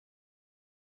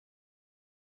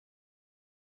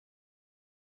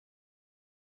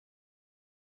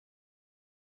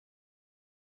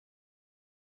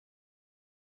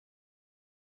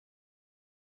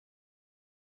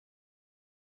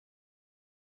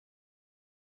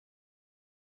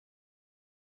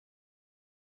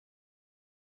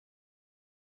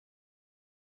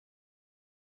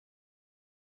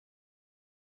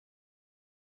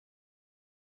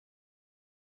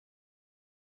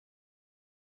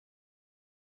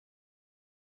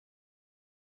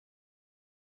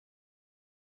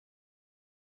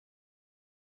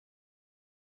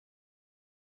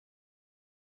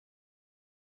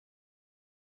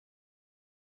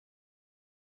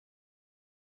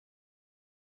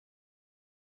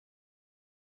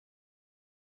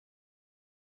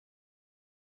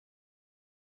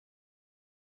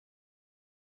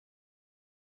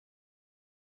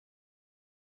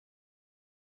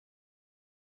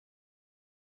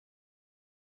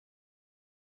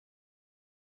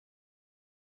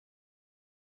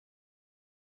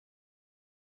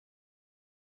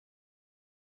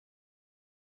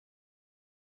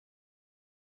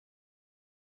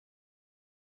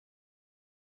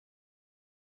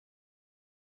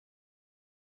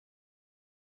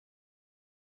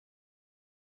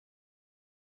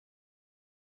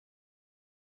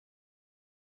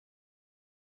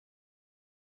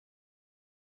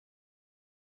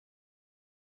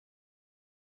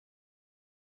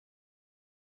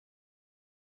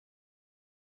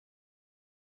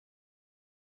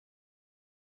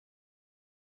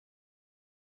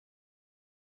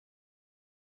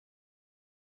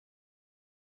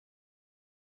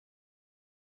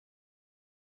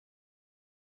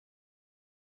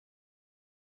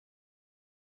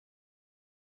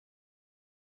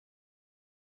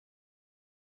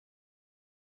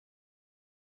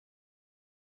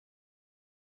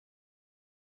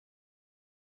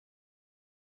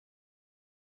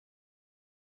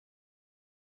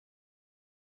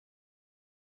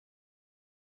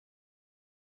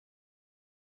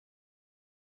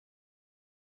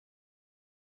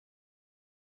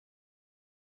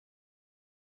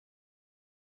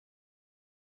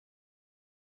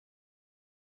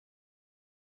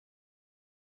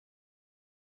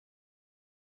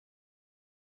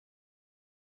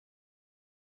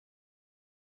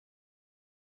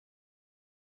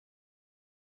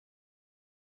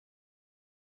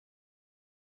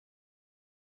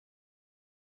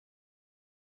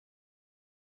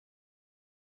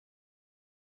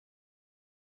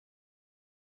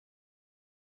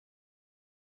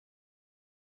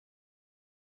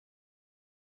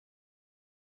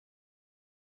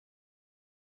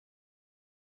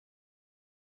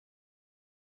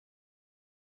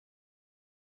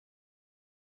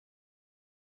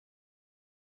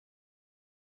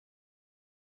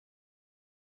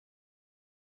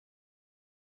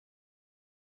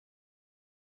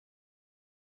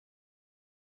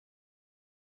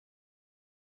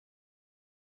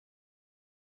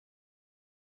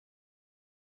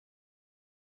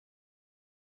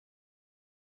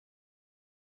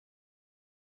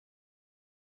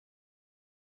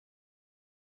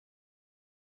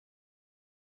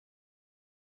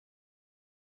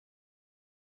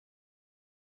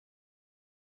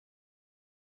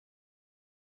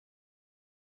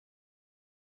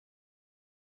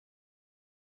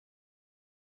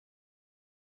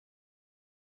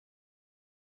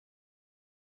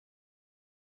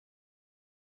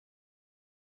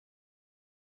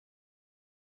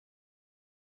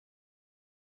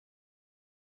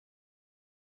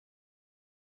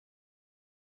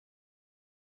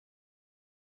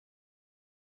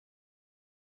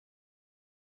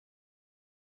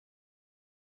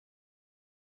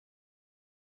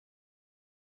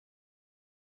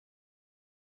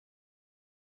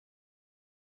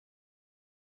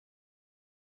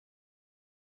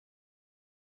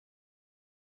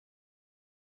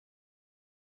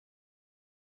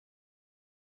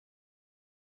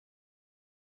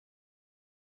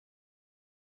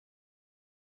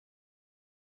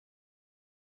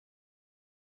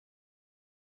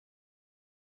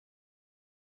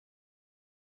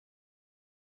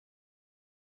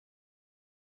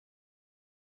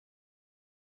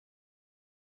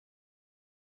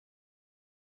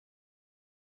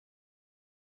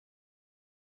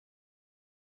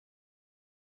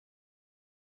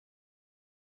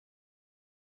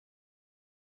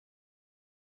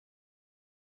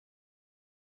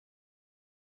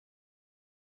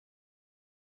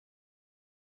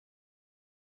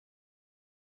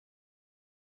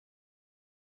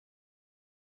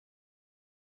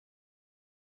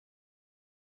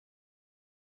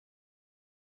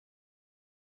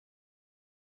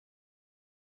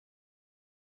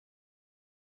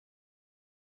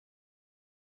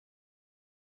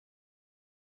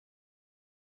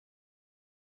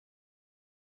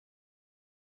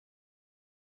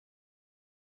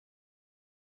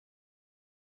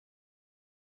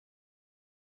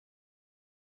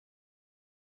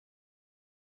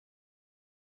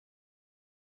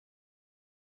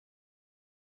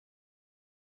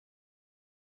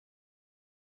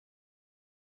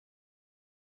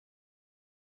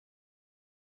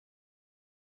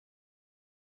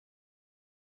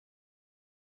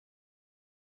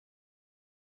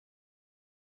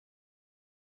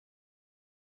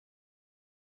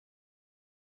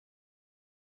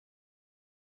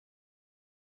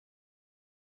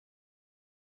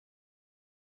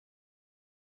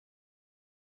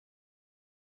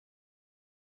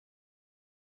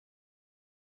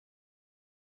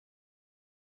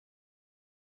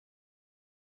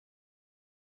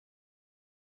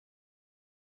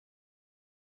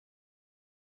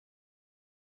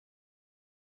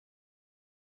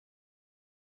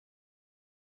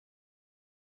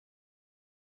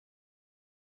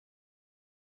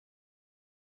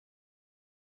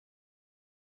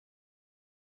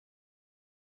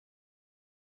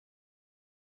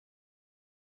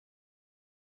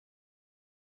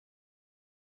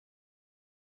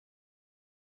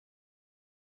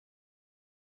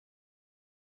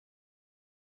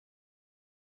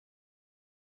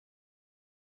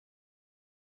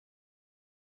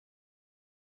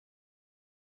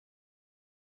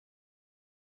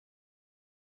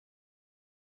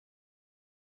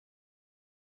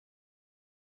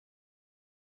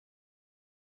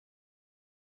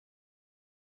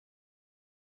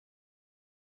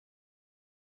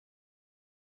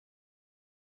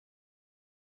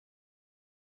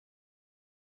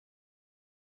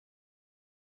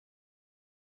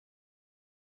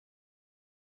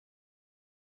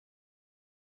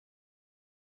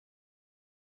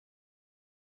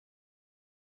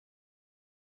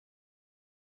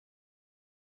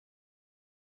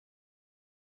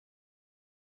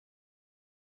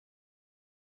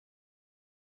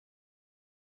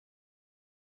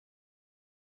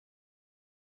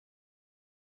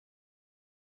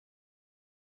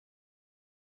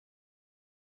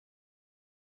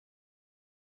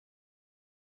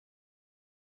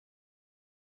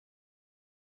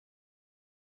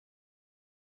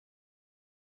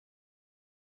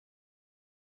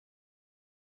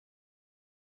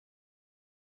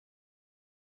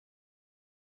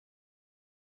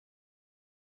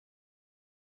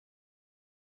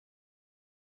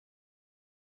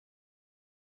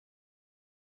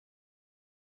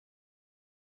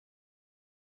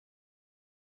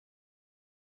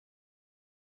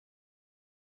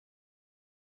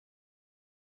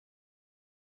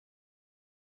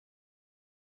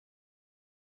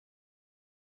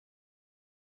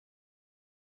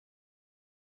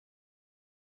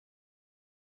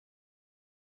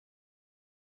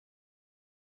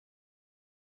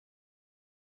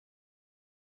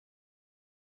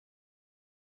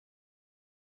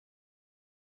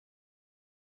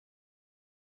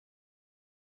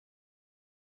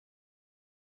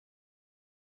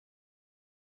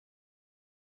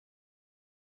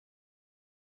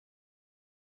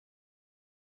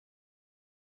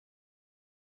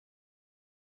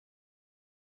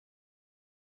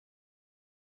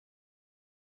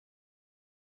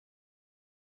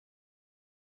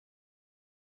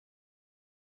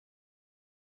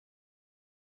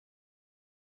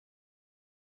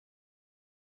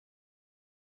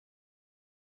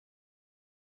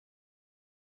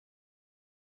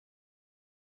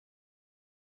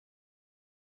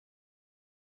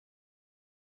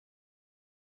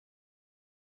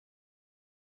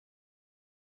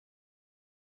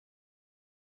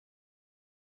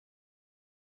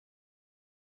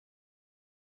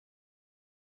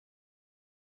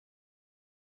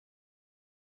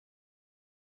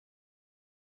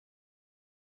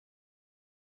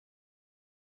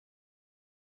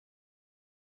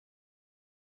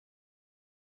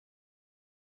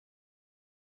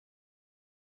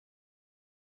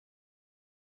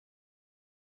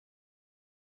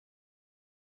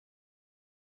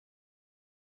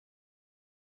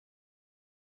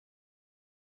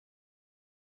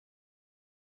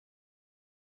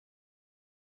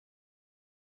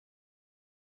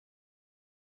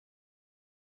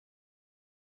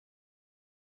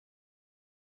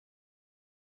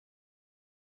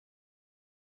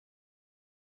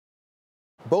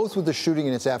both with the shooting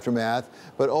and its aftermath,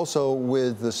 but also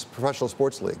with the professional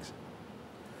sports leagues?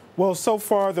 Well, so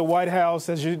far, the White House,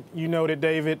 as you noted,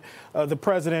 David, the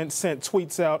president sent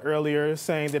tweets out earlier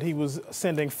saying that he was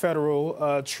sending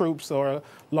federal troops or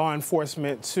law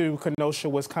enforcement to Kenosha,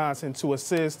 Wisconsin to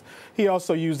assist. He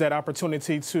also used that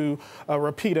opportunity to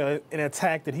repeat an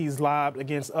attack that he's lobbed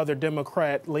against other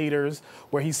Democrat leaders,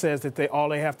 where he says that all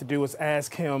they have to do is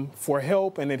ask him for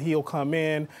help and that he'll come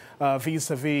in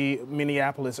vis-a-vis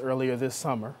Minneapolis earlier this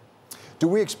summer. Do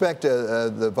we expect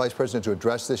the vice president to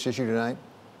address this issue tonight?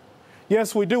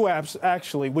 Yes, we do,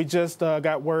 actually. We just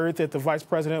got word that the vice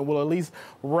president will at least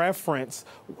reference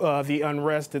the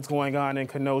unrest that's going on in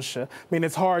Kenosha. I mean,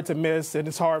 it's hard to miss, and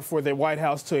it's hard for the White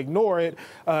House to ignore it,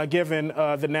 given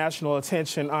the national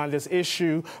attention on this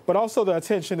issue, but also the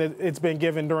attention that it's been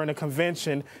given during the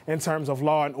convention in terms of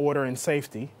law and order and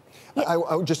safety. I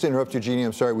would just interrupt you, Jeannie.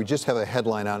 I'm sorry. We just have a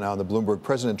headline out now on the Bloomberg.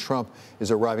 President Trump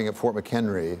is arriving at Fort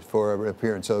McHenry for an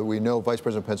appearance. So we know Vice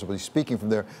President Pence will be speaking from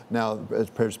there. Now,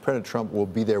 President Trump will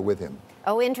be there with him.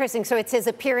 Oh, interesting. So it's his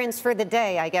appearance for the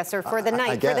day, I guess, or for the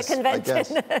night, for the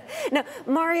convention. Now,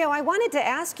 Mario, I wanted to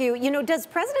ask you, does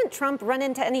President Trump run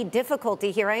into any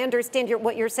difficulty here? I understand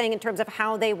what you're saying in terms of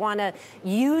how they want to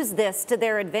use this to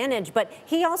their advantage, but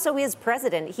he also is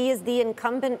president. He is the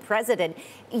incumbent president.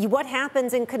 What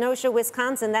happens in Kenosha,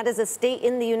 Wisconsin, that is a state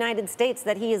in the United States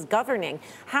that he is governing.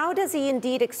 How does he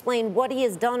indeed explain what he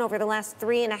has done over the last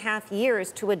 3.5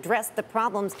 years to address the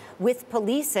problems with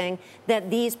policing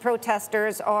that these protesters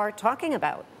are talking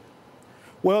about?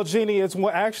 Well, Jeannie, it's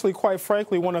actually, quite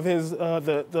frankly, one of his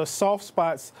the soft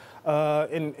spots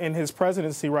in his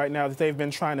presidency right now that they've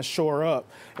been trying to shore up.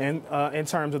 And in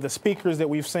terms of the speakers that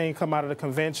we've seen come out of the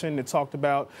convention that talked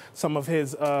about some of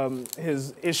his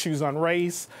issues on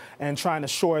race and trying to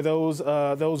shore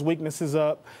those weaknesses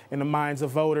up in the minds of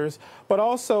voters. But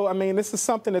also, I mean, this is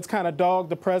something that's kind of dogged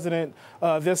the president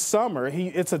this summer.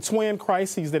 It's a twin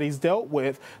crises that he's dealt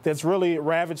with that's really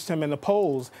ravaged him in the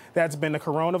polls. That's been the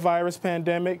coronavirus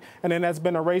pandemic, and then that's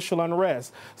been a racial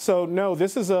unrest. So no,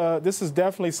 this is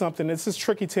definitely something. This is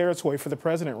tricky territory for the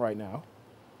president right now.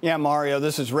 Yeah, Mario,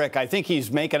 this is Rick. I think he's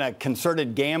making a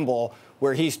concerted gamble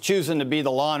where he's choosing to be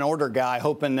the law and order guy,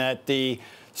 hoping that the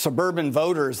suburban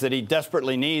voters that he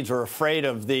desperately needs are afraid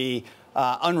of the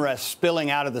unrest spilling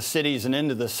out of the cities and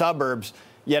into the suburbs.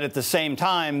 Yet at the same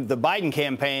time, the Biden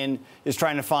campaign is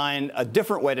trying to find a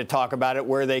different way to talk about it,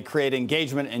 where they create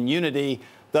engagement and unity,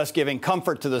 thus giving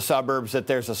comfort to the suburbs that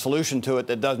there's a solution to it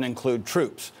that doesn't include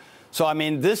troops. So, I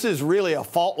mean, this is really a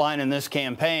fault line in this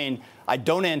campaign. I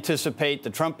don't anticipate the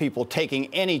Trump people taking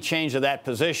any change of that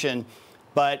position,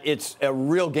 but it's a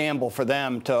real gamble for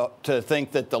them to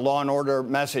think that the law and order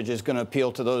message is going to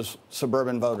appeal to those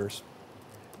suburban voters.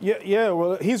 Yeah,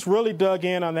 well, he's really dug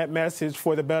in on that message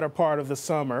for the better part of the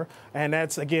summer. And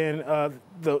that's, again,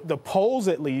 the polls,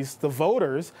 at least, the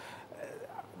voters,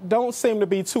 don't seem to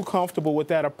be too comfortable with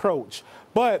that approach.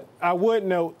 But I would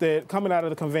note that coming out of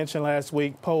the convention last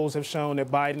week, polls have shown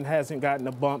that Biden hasn't gotten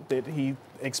the bump that he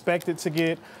expected to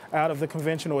get out of the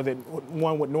convention, or that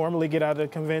one would normally get out of the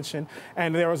convention.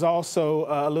 And there was also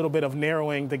a little bit of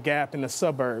narrowing the gap in the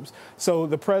suburbs. So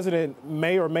the president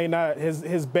may or may not,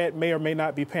 his bet may or may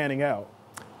not be panning out.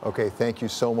 Okay, thank you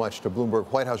so much to Bloomberg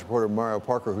White House reporter Mario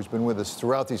Parker, who's been with us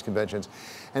throughout these conventions.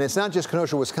 And it's not just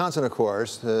Kenosha, Wisconsin, of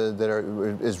course,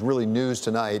 is really news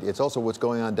tonight. It's also what's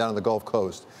going on down on the Gulf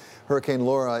Coast. Hurricane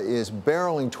Laura is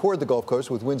barreling toward the Gulf Coast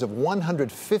with winds of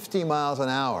 150 miles an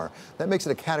hour. That makes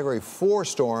it a Category 4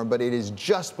 storm, but it is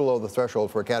just below the threshold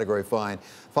for a Category 5.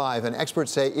 And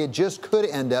experts say it just could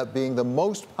end up being the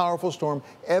most powerful storm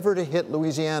ever to hit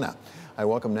Louisiana. I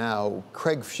welcome now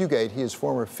Craig Fugate. He is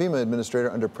former FEMA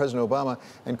administrator under President Obama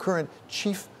and current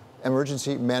Chief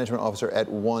Emergency Management Officer at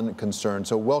One Concern.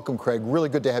 So welcome, Craig. Really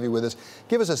good to have you with us.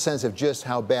 Give us a sense of just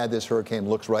how bad this hurricane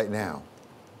looks right now.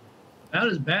 About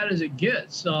as bad as it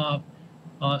gets.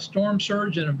 Storm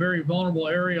surge in a very vulnerable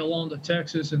area along the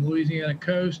Texas and Louisiana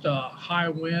coast, high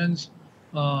winds,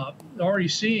 already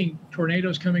seeing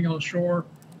tornadoes coming on shore.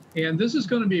 And this is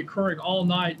going to be occurring all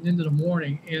night and into the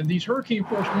morning. And these hurricane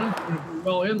force winds are going to be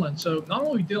well inland. So not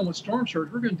only dealing with storm surge,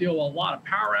 we're going to deal with a lot of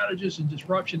power outages and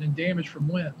disruption and damage from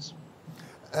winds.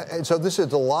 And so this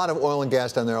is a lot of oil and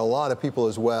gas down there, a lot of people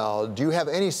as well. Do you have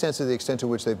any sense of the extent to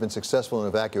which they've been successful in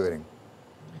evacuating?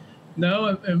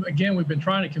 No, and again, we've been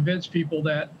trying to convince people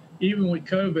that even with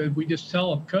COVID, we just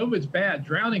tell them COVID's bad,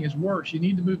 drowning is worse. You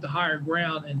need to move to higher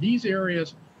ground. And these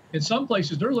areas, in some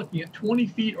places, they're looking at 20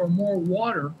 feet or more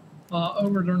water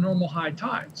over their normal high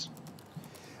tides.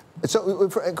 So,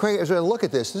 Craig, as I look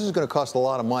at this is going to cost a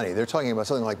lot of money. They're talking about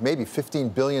something like maybe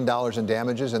 $15 billion in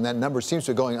damages, and that number seems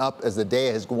to be going up as the day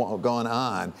has gone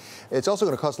on. It's also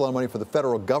going to cost a lot of money for the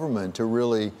federal government to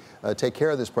really take care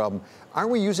of this problem.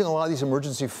 Aren't we using a lot of these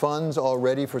emergency funds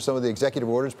already for some of the executive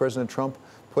orders President Trump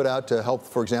put out to help,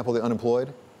 for example, the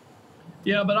unemployed?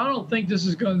 Yeah, but I don't think this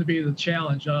is going to be the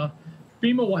challenge.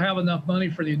 FEMA will have enough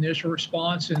money for the initial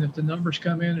response, and if the numbers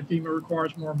come in and FEMA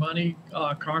requires more money,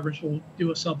 Congress will do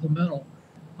a supplemental.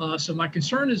 So my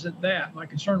concern isn't that. My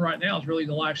concern right now is really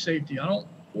the life safety. I don't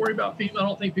worry about FEMA. I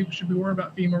don't think people should be worried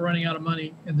about FEMA running out of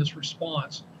money in this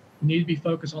response. We need to be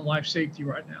focused on life safety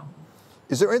right now.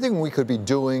 Is there anything we could be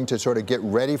doing to sort of get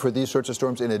ready for these sorts of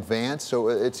storms in advance? So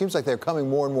it seems like they're coming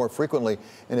more and more frequently,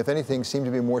 and if anything, seem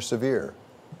to be more severe.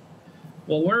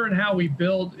 Well, where and how we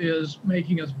build is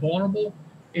making us vulnerable.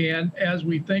 And as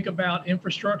we think about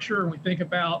infrastructure and we think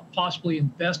about possibly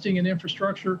investing in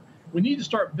infrastructure, we need to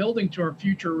start building to our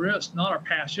future risks, not our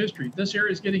past history. This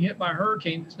area is getting hit by a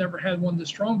hurricane that's never had one this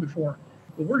strong before.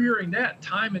 But we're hearing that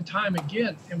time and time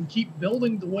again, and we keep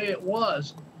building the way it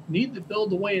was. We need to build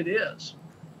the way it is.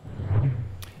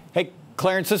 Hey,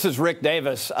 Clarence, this is Rick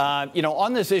Davis.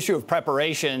 On this issue of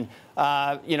preparation,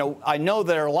 I know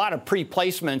there are a lot of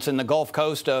pre-placements in the Gulf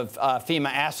Coast of FEMA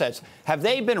assets. Have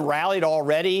they been rallied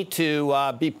already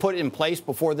to be put in place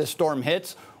before this storm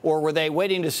hits, or were they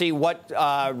waiting to see what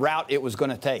route it was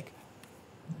going to take?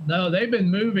 No, they've been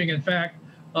moving. In fact,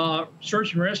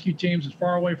 search and rescue teams as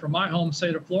far away from my home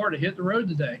state of Florida hit the road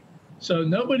today. So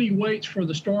nobody waits for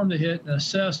the storm to hit and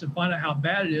assess and find out how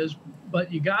bad it is,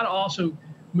 but you got to also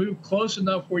move close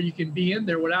enough where you can be in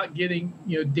there without getting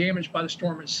damaged by the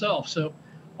storm itself. So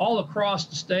all across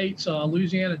the states,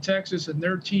 Louisiana, Texas, and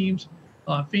their teams,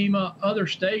 FEMA, other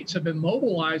states have been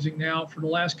mobilizing now for the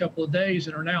last couple of days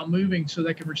and are now moving so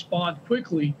they can respond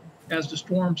quickly as the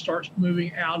storm starts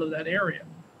moving out of that area.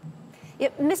 Yeah,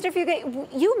 Mr. Fugate,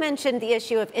 you mentioned the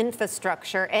issue of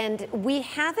infrastructure, and we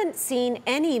haven't seen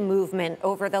any movement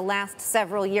over the last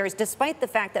several years, despite the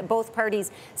fact that both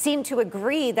parties seem to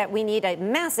agree that we need a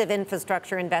massive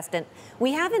infrastructure investment.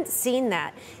 We haven't seen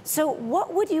that. So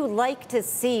what would you like to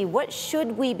see? What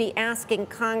should we be asking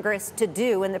Congress to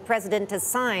do and the president to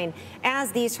sign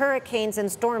as these hurricanes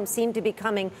and storms seem to be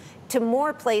coming to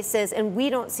more places and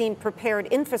we don't seem prepared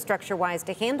infrastructure-wise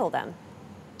to handle them?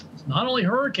 It's not only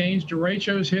hurricanes,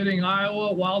 derechos hitting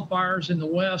Iowa, wildfires in the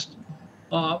West.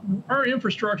 Our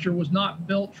infrastructure was not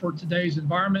built for today's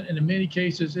environment, and in many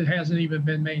cases, it hasn't even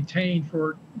been maintained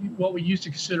for what we used to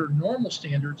consider normal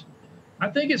standards. I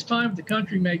think it's time the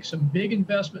country makes some big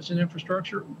investments in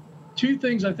infrastructure. Two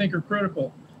things I think are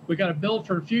critical. We got to build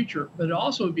for the future, but it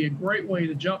also would be a great way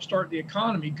to jumpstart the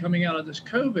economy coming out of this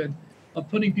COVID, of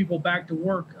putting people back to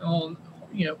work on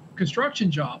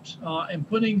construction jobs and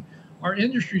putting our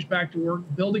industries back to work,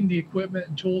 building the equipment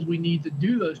and tools we need to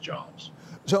do those jobs.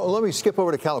 So let me skip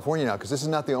over to California now, because this is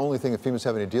not the only thing that FEMA's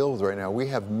having to deal with right now. We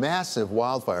have massive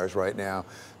wildfires right now.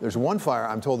 There's one fire,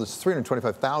 I'm told, that's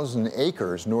 325,000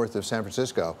 acres north of San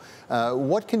Francisco.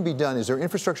 What can be done? Is there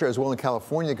infrastructure as well in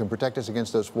California that can protect us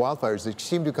against those wildfires that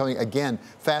seem to be coming, again,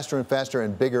 faster and faster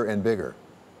and bigger and bigger?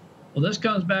 Well, this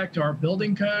comes back to our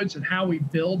building codes and how we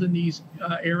build in these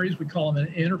areas. We call them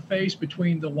an interface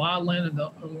between the wildland and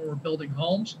where we're building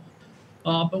homes.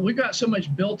 But we've got so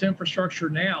much built infrastructure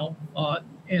now,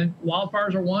 and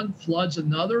wildfires are one, floods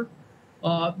another,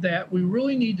 that we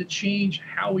really need to change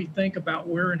how we think about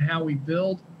where and how we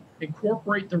build,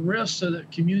 incorporate the risks so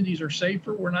that communities are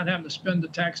safer. We're not having to spend the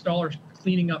tax dollars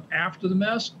cleaning up after the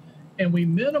mess, and we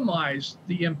minimize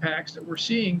the impacts that we're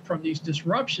seeing from these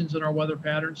disruptions in our weather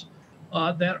patterns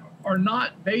that are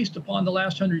not based upon the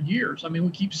last 100 years. I mean,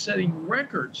 we keep setting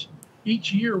records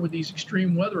each year with these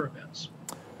extreme weather events.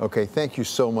 Okay, thank you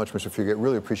so much, Mr. Fugate.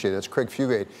 Really appreciate it. That's Craig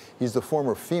Fugate. He's the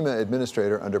former FEMA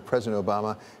administrator under President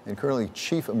Obama and currently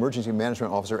Chief Emergency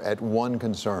Management Officer at One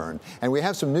Concern. And we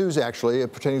have some news, actually,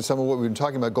 pertaining to some of what we've been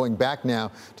talking about, going back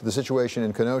now to the situation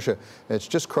in Kenosha. It's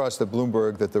just crossed the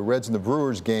Bloomberg that the Reds and the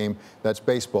Brewers game, that's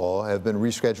baseball, have been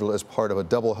rescheduled as part of a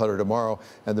doubleheader tomorrow.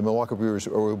 And the Milwaukee Brewers,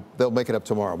 they'll make it up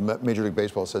tomorrow. Major League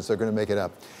Baseball says they're going to make it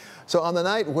up. So on the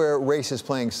night where race is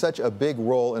playing such a big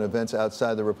role in events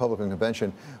outside the Republican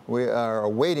convention, we are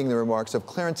awaiting the remarks of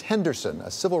Clarence Henderson,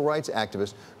 a civil rights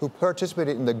activist who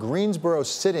participated in the Greensboro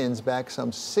sit-ins back some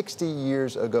 60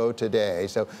 years ago today.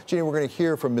 So, Jeannie, we're going to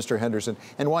hear from Mr. Henderson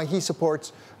and why he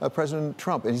supports President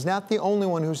Trump. And he's not the only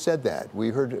one who said that. We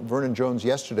heard Vernon Jones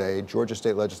yesterday, Georgia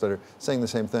state legislator, saying the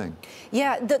same thing.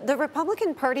 Yeah, the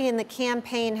Republican Party in the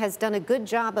campaign has done a good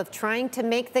job of trying to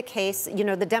make the case. You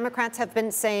know, the Democrats have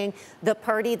been saying saying the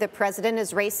party, the president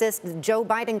is racist. Joe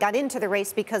Biden got into the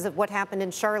race because of what happened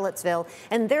in Charlottesville.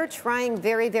 And they're trying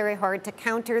very, very hard to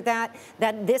counter that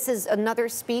this is another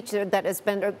speech that has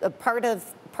been a part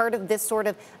of this sort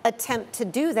of attempt to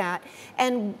do that.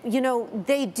 And, you know,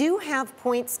 they do have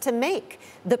points to make.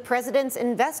 The president's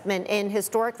investment in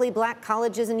historically black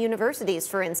colleges and universities,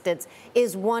 for instance,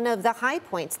 is one of the high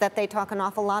points that they talk an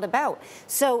awful lot about.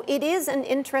 So it is an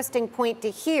interesting point to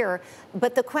hear,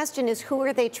 but the question is, who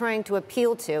are they trying to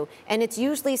appeal to? And it's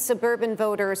usually suburban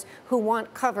voters who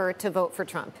want cover to vote for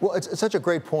Trump. Well, it's such a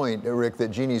great point, Rick, that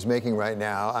Jeannie's making right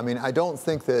now. I mean, I don't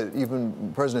think that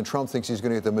even President Trump thinks he's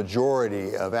going to get the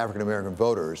majority of African-American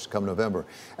voters come November.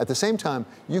 At the same time,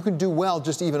 you can do well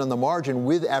just even on the margin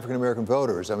with African-American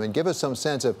voters. I mean, give us some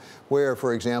sense of where,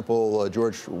 for example,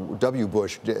 George W.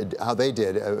 Bush did, how they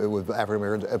did with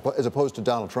African-Americans as opposed to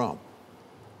Donald Trump.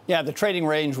 Yeah, the trading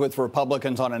range with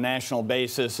Republicans on a national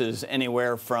basis is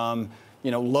anywhere from,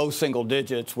 you know, low single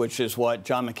digits, which is what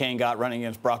John McCain got running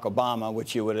against Barack Obama,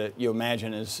 which you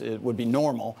imagine it would be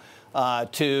normal,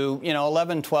 to, you know,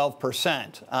 11,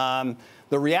 12%.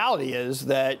 The reality is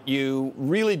that you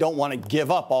really don't want to give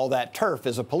up all that turf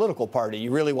as a political party. You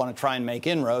really want to try and make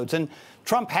inroads. And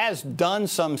Trump has done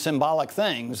some symbolic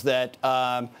things that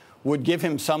would give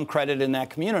him some credit in that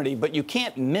community. But you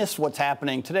can't miss what's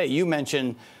happening today. You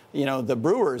mentioned, you know, the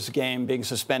Brewers game being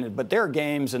suspended, but there are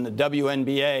games in the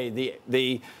WNBA,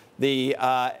 the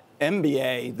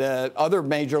NBA, the other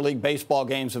Major League Baseball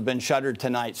games have been shuttered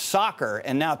tonight. Soccer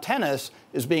and now tennis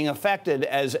is being affected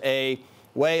as a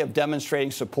way of demonstrating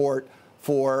support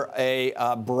for a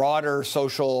broader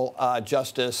social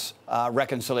justice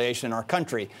reconciliation in our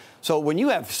country. So when you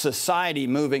have society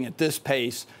moving at this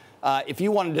pace, if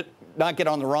you want to not get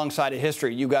on the wrong side of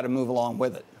history, you've got to move along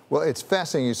with it. Well, it's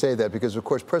fascinating you say that because, of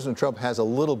course, President Trump has a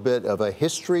little bit of a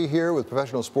history here with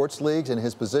professional sports leagues and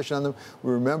his position on them.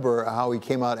 We remember how he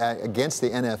came out against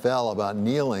the NFL about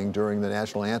kneeling during the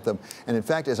national anthem. And in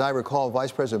fact, as I recall,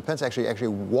 Vice President Pence actually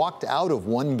walked out of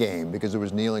one game because there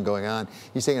was kneeling going on.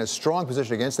 He's taking a strong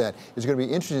position against that. It's going to be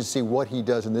interesting to see what he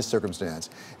does in this circumstance.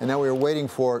 And now we are waiting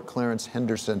for Clarence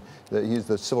Henderson. He's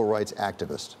the civil rights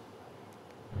activist.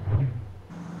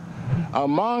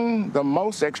 Among the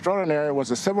most extraordinary was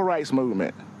the civil rights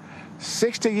movement.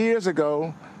 60 years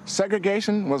ago,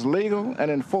 segregation was legal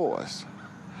and enforced.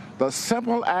 The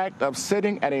simple act of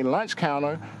sitting at a lunch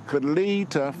counter could lead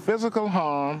to physical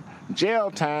harm,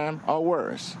 jail time, or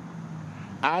worse.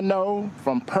 I know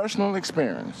from personal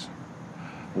experience.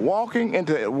 Walking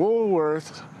into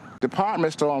Woolworth's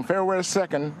department store on February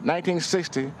 2nd,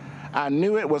 1960, I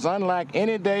knew it was unlike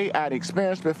any day I'd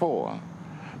experienced before.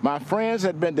 My friends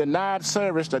had been denied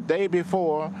service the day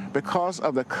before because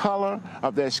of the color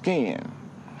of their skin.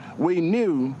 We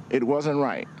knew it wasn't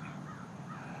right.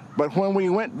 But when we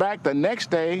went back the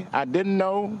next day, I didn't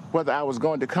know whether I was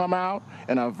going to come out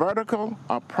in a vertical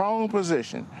or prone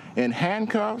position, in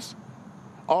handcuffs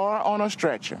or on a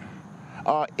stretcher,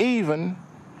 or even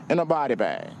in a body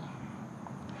bag.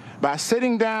 By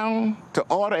sitting down to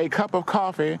order a cup of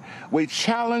coffee, we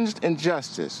challenged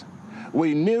injustice.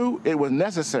 We knew it was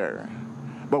necessary,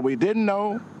 but we didn't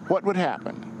know what would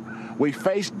happen. We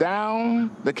faced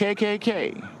down the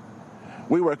KKK.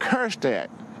 We were cursed at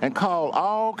and called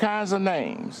all kinds of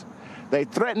names. They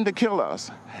threatened to kill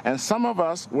us, and some of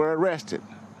us were arrested,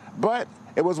 but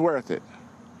it was worth it.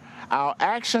 Our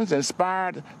actions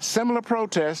inspired similar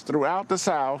protests throughout the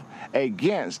South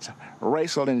against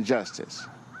racial injustice.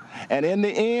 And in the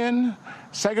end,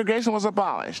 segregation was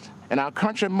abolished, and our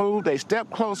country moved a step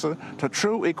closer to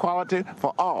true equality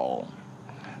for all.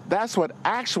 That's what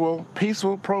actual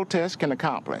peaceful protest can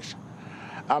accomplish.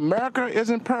 America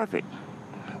isn't perfect.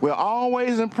 We're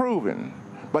always improving.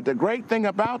 But the great thing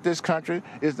about this country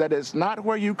is that it's not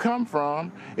where you come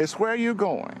from, it's where you're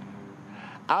going.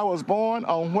 I was born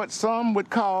on what some would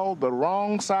call the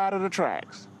wrong side of the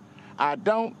tracks. I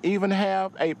don't even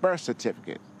have a birth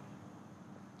certificate.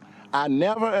 I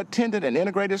never attended an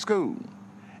integrated school,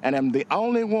 and am the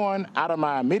only one out of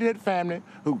my immediate family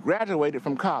who graduated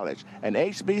from college, an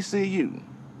HBCU.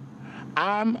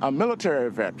 I'm a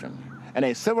military veteran and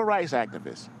a civil rights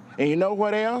activist. And you know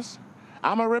what else?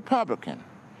 I'm a Republican,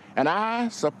 and I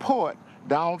support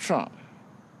Donald Trump.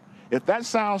 If that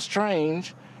sounds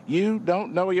strange, you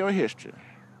don't know your history.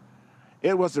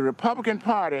 It was the Republican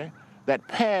Party that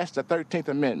passed the 13th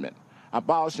Amendment,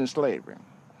 abolishing slavery.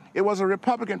 It was a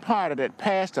Republican Party that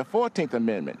passed the 14th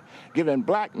Amendment, giving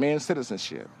black men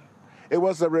citizenship. It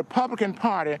was the Republican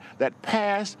Party that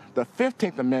passed the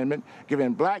 15th Amendment,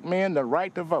 giving black men the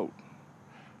right to vote.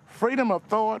 Freedom of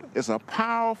thought is a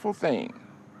powerful thing.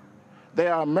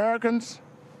 There are Americans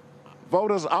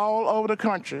voters all over the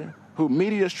country who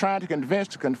media is trying to convince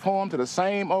to conform to the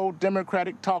same old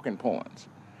Democratic talking points.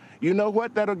 You know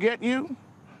what that'll get you?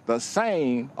 The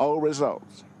same old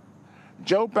results.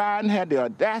 Joe Biden had the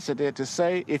audacity to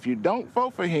say, if you don't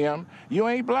vote for him, you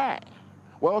ain't black.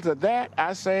 Well, to that,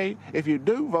 I say, if you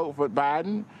do vote for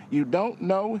Biden, you don't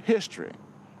know history.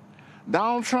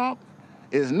 Donald Trump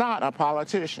is not a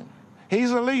politician.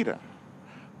 He's a leader.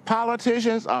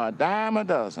 Politicians are a dime a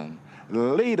dozen.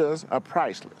 Leaders are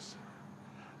priceless.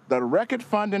 The record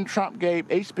funding Trump gave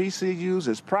HBCUs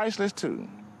is priceless, too.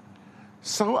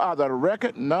 So are the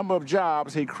record number of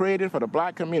jobs he created for the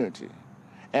black community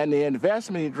and the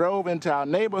investment he drove into our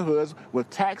neighborhoods with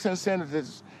tax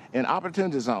incentives in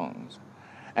opportunity zones.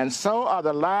 And so are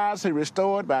the lives he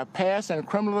restored by passing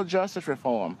criminal justice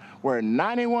reform, where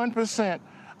 91%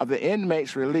 of the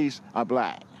inmates released are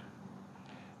black.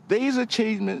 These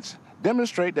achievements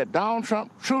demonstrate that Donald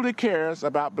Trump truly cares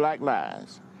about black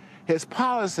lives. His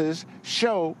policies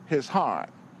show his heart.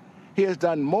 He has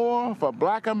done more for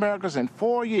black Americans in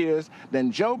 4 years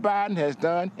than Joe Biden has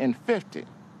done in 50.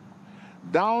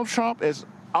 Donald Trump is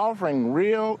offering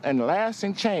real and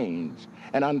lasting change,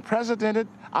 an unprecedented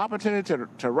opportunity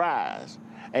to rise,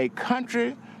 a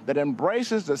country that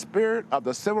embraces the spirit of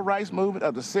the civil rights movement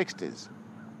of the 60s,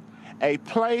 a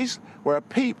place where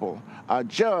people are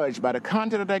judged by the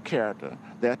content of their character,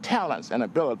 their talents and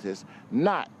abilities,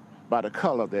 not by the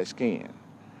color of their skin.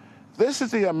 This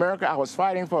is the America I was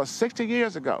fighting for 60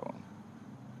 years ago.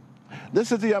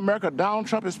 This is the America Donald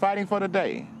Trump is fighting for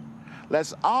today.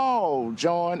 Let's all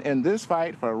join in this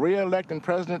fight for re-electing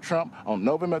President Trump on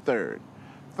November 3rd.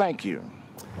 Thank you.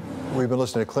 We've been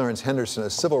listening to Clarence Henderson, a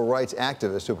civil rights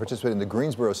activist who participated in the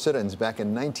Greensboro sit-ins back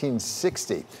in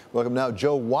 1960. Welcome now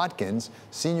Joe Watkins,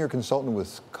 senior consultant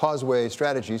with Causeway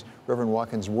Strategies. Reverend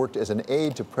Watkins worked as an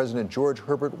aide to President George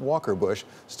Herbert Walker Bush.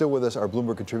 Still with us are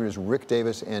Bloomberg contributors Rick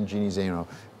Davis and Jeannie Zaino.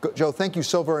 Joe, thank you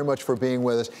so very much for being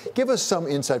with us. Give us some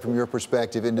insight from your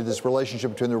perspective into this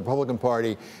relationship between the Republican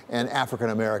Party and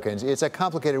African Americans. It's a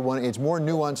complicated one. It's more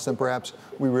nuanced than perhaps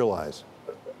we realize.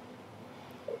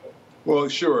 Well,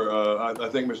 sure. I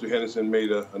think Mr. Henderson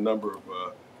made a number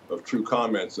of true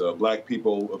comments. Black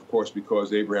people, of course,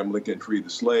 because Abraham Lincoln freed the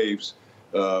slaves,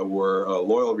 were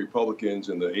loyal Republicans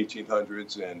in the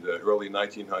 1800s and early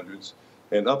 1900s.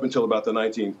 And up until about the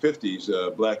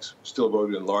 1950s, blacks still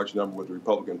voted in large number with the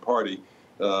Republican Party.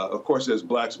 Of course, as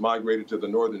blacks migrated to the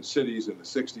northern cities in the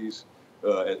 60s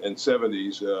and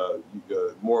 70s,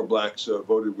 more blacks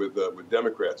voted with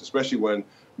Democrats, especially when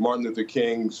Martin Luther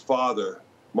King's father,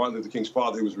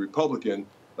 who was a Republican,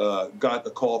 got a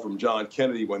call from John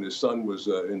Kennedy when his son was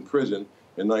in prison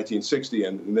in 1960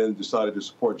 and then decided to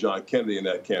support John Kennedy in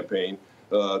that campaign.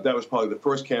 That was probably the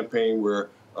first campaign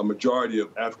where a majority of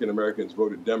African Americans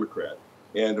voted Democrat.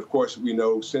 And of course, we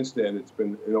know since then it's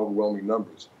been in overwhelming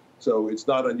numbers. So it's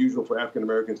not unusual for African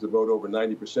Americans to vote over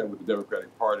 90% with the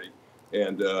Democratic Party.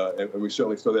 And we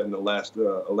certainly saw that in the last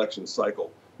election cycle.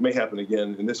 It may happen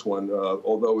again in this one,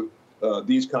 although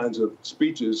these kinds of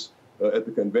speeches at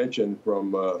the convention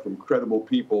from credible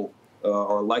people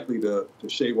are likely to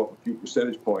shave off a few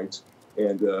percentage points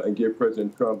and give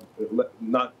President Trump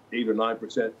not 8 or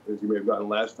 9%, as he may have gotten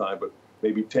last time, but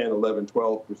maybe 10, 11,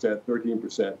 12%,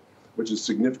 13%, which is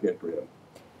significant for him.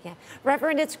 Yeah.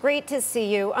 Reverend, it's great to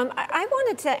see you. I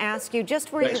wanted to ask you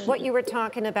just what you were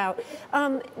talking about.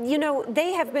 You know,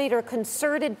 they have made a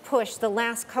concerted push the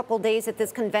last couple days at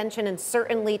this convention and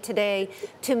certainly today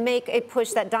to make a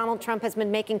push that Donald Trump has been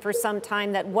making for some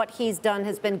time, that what he's done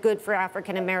has been good for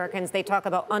African Americans. They talk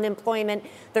about unemployment,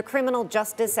 the Criminal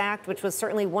Justice Act, which was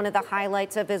certainly one of the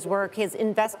highlights of his work, his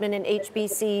investment in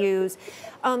HBCUs.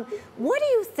 What do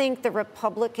you think the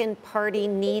Republican Party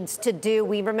needs to do?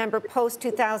 We remember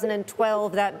post-2012,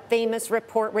 that famous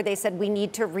report where they said we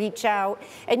need to reach out.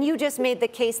 And you just made the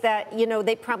case that, you know,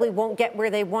 they probably won't get where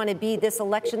they want to be this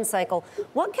election cycle.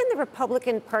 What can the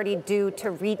Republican Party do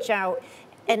to reach out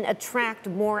and attract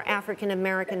more African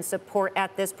American support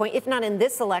at this point, if not in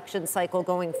this election cycle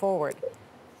going forward?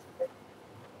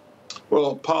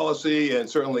 Well, policy and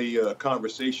certainly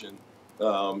conversation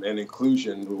and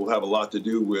inclusion will have a lot to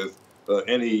do with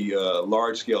any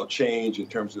large-scale change in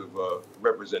terms of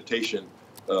representation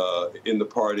in the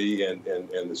party and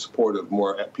the support of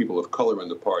more people of color in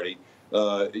the party.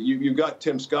 You've got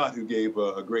Tim Scott, who gave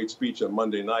a great speech on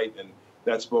Monday night, and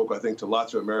that spoke, I think, to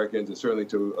lots of Americans and certainly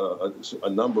to a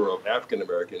number of African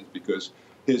Americans, because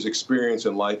his experience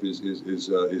in life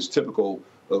is typical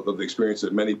of the experience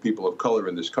of many people of color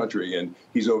in this country, and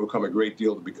he's overcome a great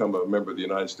deal to become a member of the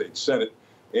United States Senate.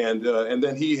 And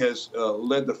then he has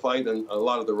led the fight on a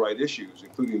lot of the right issues,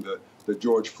 including the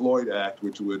George Floyd Act,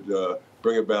 which would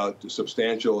bring about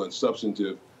substantial and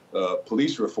substantive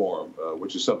police reform,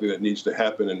 which is something that needs to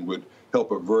happen and would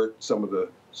help avert some of the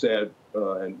sad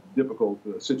and difficult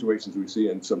situations we see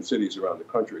in some cities around the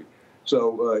country.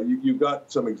 So you've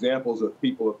got some examples of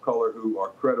people of color who are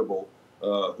credible,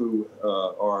 who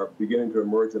are beginning to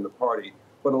emerge in the party,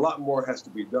 but a lot more has to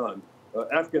be done.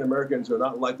 African Americans are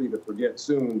not likely to forget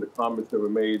soon the comments that were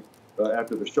made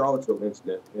after the Charlottesville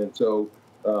incident. And so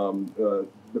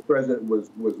the president was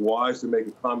wise to make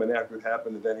a comment after it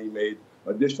happened, and then he made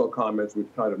additional comments which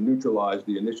kind of neutralized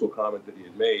the initial comment that he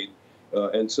had made.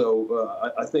 And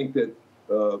so I think that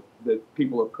that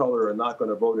people of color are not going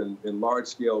to vote in large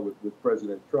scale with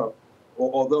President Trump,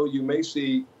 although you may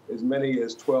see as many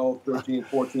as 12, 13,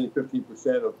 14,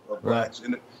 15% of blacks.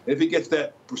 And if he gets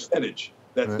that percentage,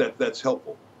 that's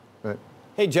helpful. Right.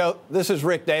 Hey, Joe, this is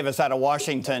Rick Davis out of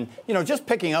Washington. You know, just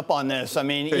picking up on this, I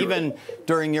mean, even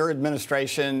during your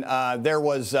administration, there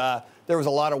was a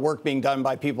lot of work being done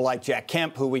by people like Jack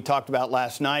Kemp, who we talked about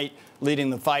last night,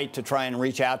 leading the fight to try and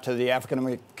reach out to the African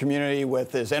American community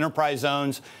with his enterprise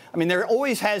zones. I mean, there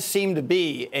always has seemed to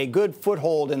be a good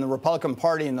foothold in the Republican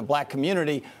Party and the black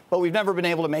community, but we've never been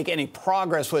able to make any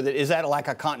progress with it. Is that like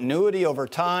a continuity over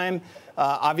time?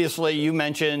 Obviously, you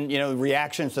mentioned, you know,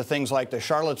 reactions to things like the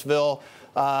Charlottesville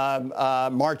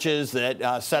marches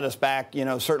that set us back, you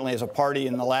know, certainly as a party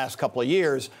in the last couple of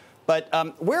years. But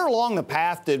where along the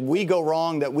path did we go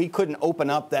wrong that we couldn't open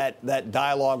up that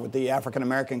dialogue with the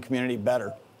African-American community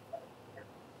better?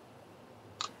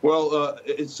 Well,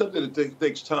 it's something that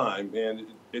takes time, and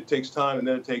it takes time, and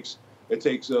then it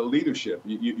takes leadership.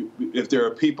 If there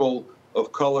are people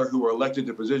of color who are elected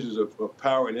to positions of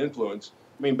power and influence,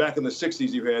 I mean, back in the 60s,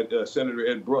 you had Senator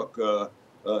Ed Brooke,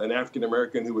 an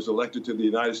African-American who was elected to the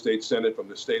United States Senate from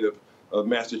the state of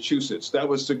Massachusetts. That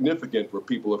was significant for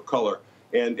people of color.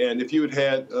 And if you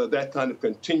had that kind of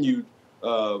continued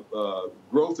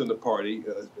growth in the party,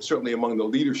 certainly among the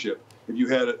leadership, if you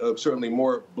had certainly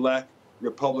more black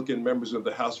Republican members of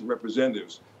the House of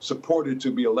Representatives supported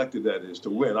to be elected, that is, to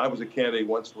win. I was a candidate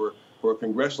once for a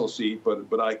congressional seat,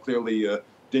 but I clearly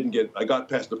didn't get, I got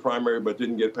past the primary, but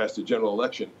didn't get past the general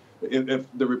election. If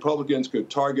the Republicans could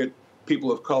target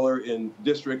people of color in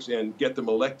districts and get them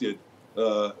elected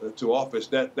to office,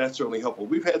 that's certainly helpful.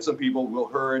 We've had some people, Will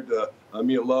Hurd,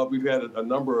 Mia Love, we've had a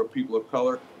number of people of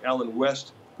color, Alan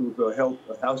West, who've held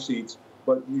House seats,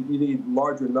 but you need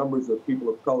larger numbers of people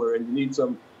of color, and you need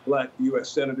some black U.S.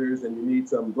 senators, and you need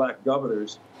some black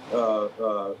governors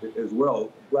as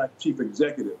well, black chief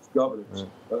executives, governors,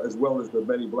 as well as the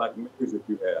many black mayors that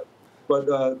you have. But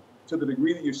to the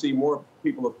degree that you see more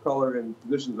people of color in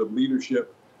positions of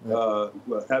leadership,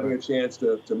 having a chance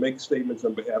to make statements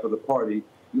on behalf of the party,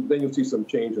 then you'll see some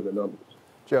change in the numbers.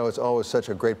 Joe, it's always such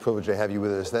a great privilege to have you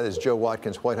with us. That is Joe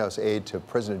Watkins, White House aide to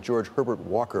President George Herbert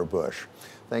Walker Bush.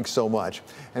 Thanks so much.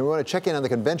 And we want to check in on the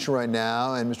convention right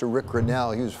now. And Mr. Rick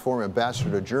Grenell, he was former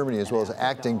ambassador to Germany as well as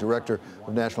acting director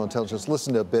of national intelligence.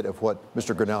 Listen to a bit of what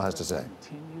Mr. Grenell has to say.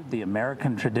 The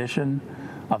American tradition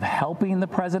of helping the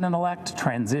president-elect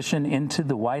transition into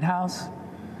the White House,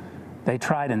 they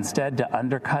tried instead to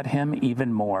undercut him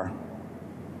even more.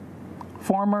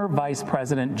 Former Vice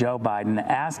President Joe Biden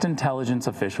asked intelligence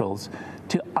officials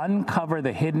to uncover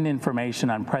the hidden information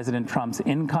on President Trump's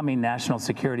incoming national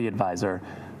security advisor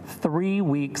 3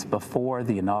 weeks before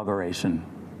the inauguration.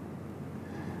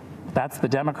 That's the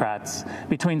Democrats.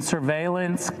 Between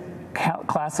surveillance,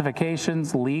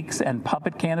 classifications, leaks, and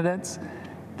puppet candidates,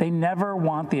 they never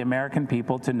want the American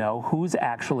people to know who's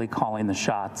actually calling the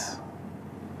shots.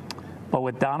 But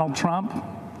with Donald Trump,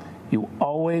 you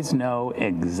always know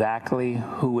exactly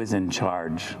who is in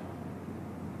charge.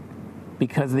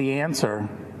 Because the answer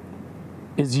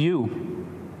is you.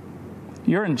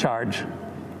 You're in charge.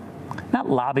 Not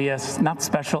lobbyists, not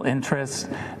special interests,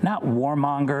 not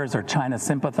warmongers or China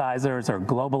sympathizers or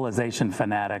globalization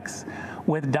fanatics.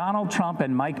 With Donald Trump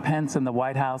and Mike Pence in the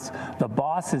White House, the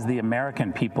boss is the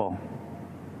American people.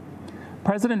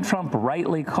 President Trump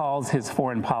rightly calls his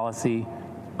foreign policy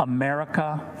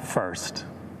America First.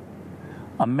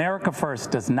 America First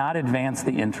does not advance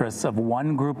the interests of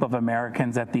one group of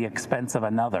Americans at the expense of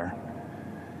another.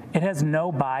 It has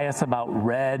no bias about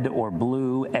red or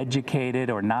blue,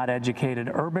 educated or not educated,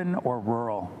 urban or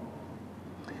rural.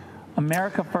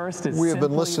 America First is. We have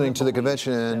been listening to the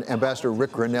convention and Ambassador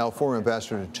Rick Grenell, former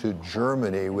ambassador to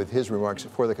Germany, with his remarks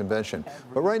for the convention.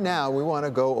 But right now, we want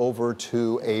to go over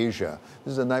to Asia.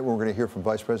 This is a night where we're going to hear from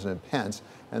Vice President Pence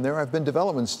And there have been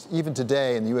developments even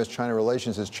today in the U.S.-China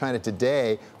relations as China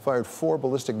today fired 4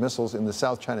 ballistic missiles in the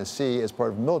South China Sea as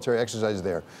part of military exercises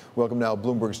there. Welcome now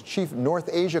Bloomberg's chief North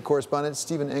Asia correspondent,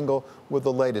 Stephen Engel, with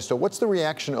the latest. So what's the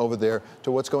reaction over there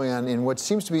to what's going on in what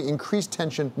seems to be increased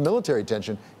tension, military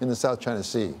tension, in the South China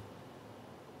Sea?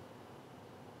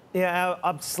 Yeah,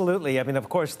 absolutely. I mean, of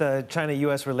course, the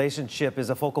China-U.S. relationship is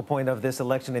a focal point of this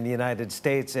election in the United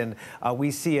States, and we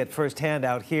see it firsthand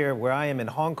out here where I am in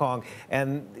Hong Kong.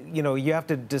 And, you know, you have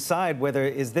to decide whether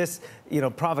is this, you know,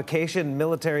 provocation,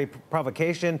 military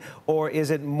provocation, or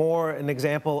is it more an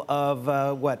example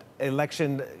of what,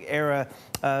 election-era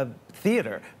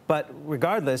theater? But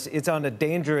regardless, it's on a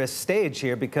dangerous stage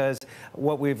here because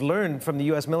what we've learned from the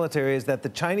U.S. military is that the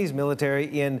Chinese military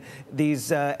in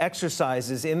these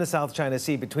exercises in the South China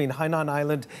Sea between Hainan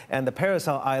Island and the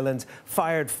Paracel Islands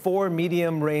fired 4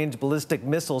 medium-range ballistic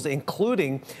missiles,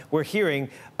 including, we're hearing,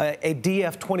 a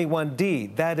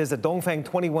DF-21D. That is a Dongfang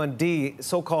 21D,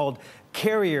 so-called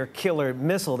carrier killer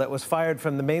missile that was fired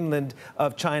from the mainland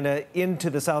of China into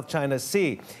the South China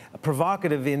Sea.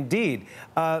 Provocative indeed.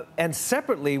 And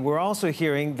separately, we're also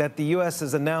hearing that the U.S.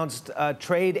 has announced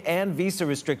trade and visa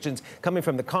restrictions coming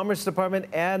from the Commerce Department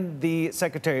and the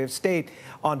Secretary of State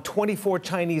on 24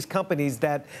 Chinese companies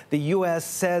that the U.S.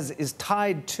 says is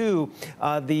tied to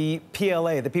the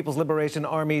PLA, the People's Liberation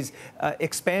Army's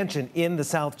expansion in the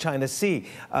South China Sea.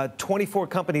 24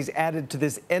 companies added to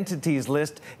this entities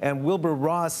list, and Wilbur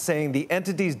Ross saying the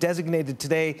entities designated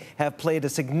today have played a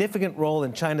significant role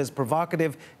in China's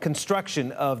provocative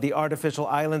construction of the artificial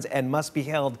islands and must be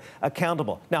held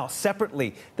accountable. Now,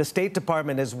 separately, the State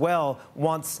Department as well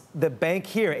wants the bank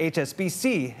here,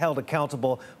 HSBC, held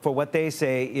accountable for what they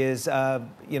say is,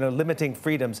 limiting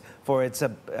freedoms for its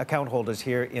account holders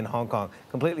here in Hong Kong.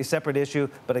 Completely separate issue,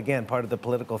 but again, part of the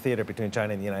political theater between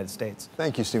China and the United States.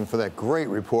 Thank you, Stephen, for that great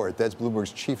report. That's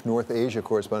Bloomberg's chief North Asia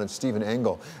correspondent, Stephen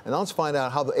Engel. And let's find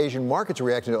out how the Asian markets are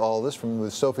reacting to all of this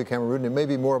with Sophie Cameron. And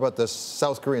maybe more about the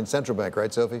South Korean central bank,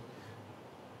 right, Sophie?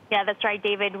 Yeah, that's right,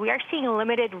 David. We are seeing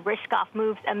limited risk-off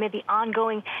moves amid the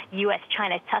ongoing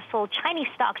U.S.-China tussle. Chinese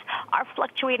stocks are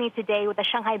fluctuating today with the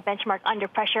Shanghai benchmark under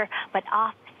pressure, but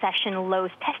off session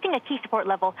lows, testing a key support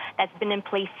level that's been in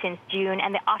place since June,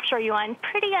 and the offshore yuan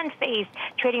pretty unfazed,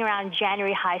 trading around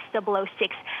January highs still below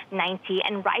 690.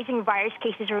 And rising virus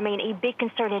cases remain a big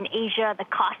concern in Asia. The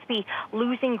Kospi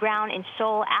losing ground in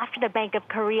Seoul after the Bank of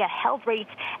Korea held rates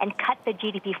and cut the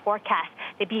GDP forecast.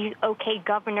 The BOK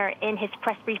governor in his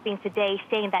press briefing today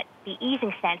saying that the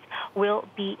easing stance will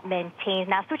be maintained.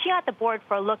 Now, switching out the board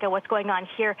for a look at what's going on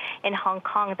here in Hong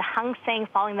Kong, the Hang Seng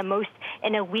falling the most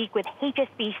in a week with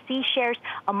HSBC shares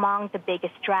among the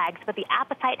biggest drags. But the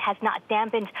appetite has not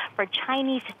dampened for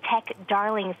Chinese tech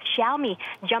darlings. Xiaomi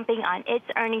jumping on its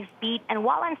earnings beat. And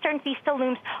while uncertainty still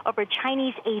looms over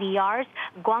Chinese ADRs,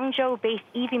 Guangzhou-based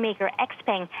EV maker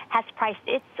XPeng has priced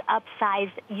its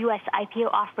upsized U.S.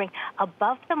 IPO offering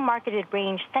above the marketed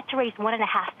range, set to raise $1.5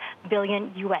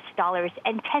 billion U.S. dollars.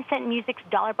 And Tencent Music's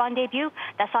dollar bond debut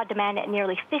that saw demand at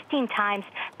nearly 15 times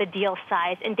the deal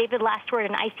size. And David, last word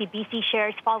on ICBC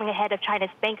shares falling ahead of China's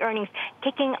bank earnings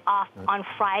kicking off on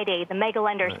Friday. The mega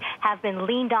lenders have been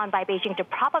leaned on by Beijing to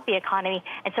prop up the economy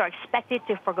and so are expected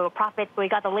to forgo profits. We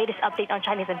got the latest update on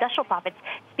China's industrial profits,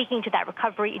 speaking to that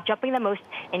recovery, jumping the most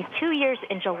in 2 years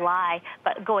in July.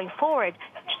 But going forward,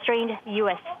 strained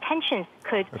U.S. tensions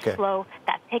could slow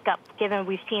that pickup, given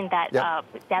we've seen that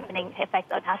dampening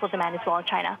effect of household demand as well in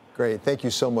China. Great. Thank you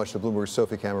so much to Bloomberg's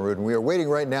Sophie Cameron. We are waiting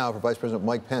right now for Vice President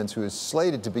Mike Pence, who is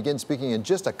slated to begin speaking in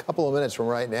just a couple of minutes from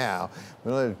right now.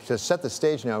 To set the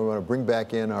stage now, we want to bring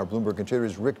back in our Bloomberg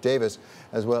contributors, Rick Davis,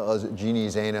 as well as Jeannie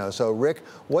Zaino. So, Rick,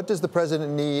 what does the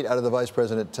president need out of the vice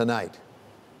president tonight?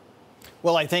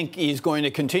 Well, I think he's going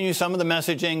to continue some of the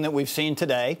messaging that we've seen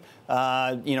today.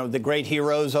 The great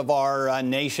heroes of our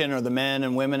nation are the men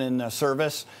and women in the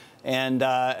service, and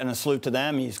a salute to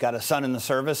them. He's got a son in the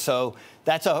service, so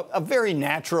that's a very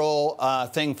natural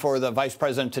thing for the vice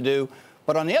president to do.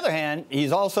 But on the other hand,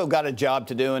 he's also got a job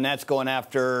to do, and that's going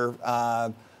after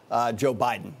Joe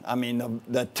Biden. I mean,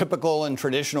 the typical and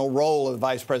traditional role of the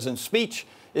vice president's speech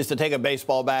is to take a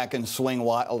baseball bat and swing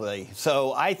wildly.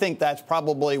 So I think that's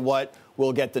probably what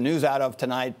we'll get the news out of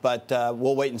tonight, but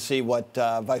we'll wait and see what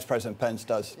Vice President Pence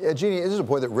does. Yeah, Jeannie, this is a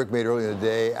point that Rick made earlier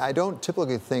today. I don't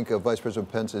typically think of Vice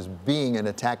President Pence as being an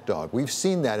attack dog. We've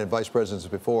seen that in vice presidents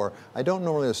before. I don't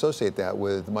normally associate that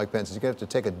with Mike Pence. He's going to have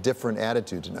to take a different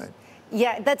attitude tonight.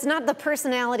 Yeah, that's not the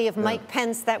personality of Mike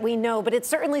Pence that we know, but it's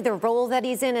certainly the role that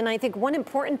he's in. And I think one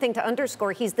important thing to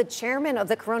underscore, he's the chairman of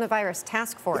the coronavirus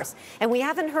task force. And we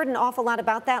haven't heard an awful lot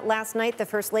about that. Last night, the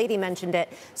First Lady mentioned it.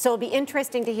 So it'll be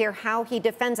interesting to hear how he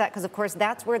defends that, because, of course,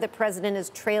 that's where the president is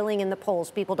trailing in the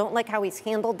polls. People don't like how he's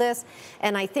handled this.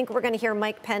 And I think we're going to hear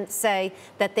Mike Pence say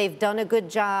that they've done a good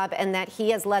job and that he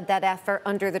has led that effort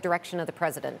under the direction of the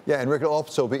president. Yeah, and Rick, it'll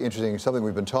also be interesting, something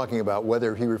we've been talking about,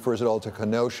 whether he refers at all to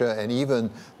Kenosha and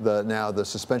even now the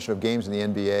suspension of games in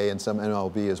the NBA and some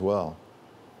MLB as well.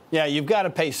 Yeah, you've got to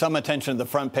pay some attention to the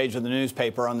front page of the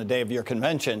newspaper on the day of your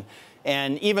convention.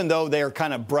 And even though they're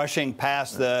kind of brushing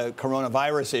past the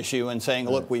coronavirus issue and saying,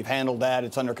 look, we've handled that,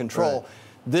 it's under control,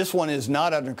 this one is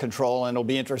not under control, and it'll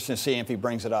be interesting to see if he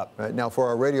brings it up. Right. Now, for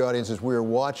our radio audiences, we're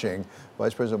watching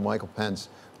Vice President Michael Pence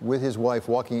with his wife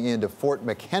walking into Fort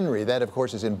McHenry. That, of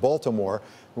course, is in Baltimore,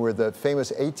 where the famous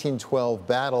 1812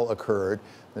 battle occurred.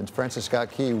 And Francis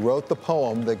Scott Key wrote the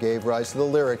poem that gave rise to the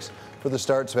lyrics for the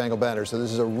Star Spangled Banner. So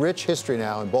this is a rich history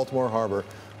now in Baltimore Harbor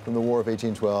from the War of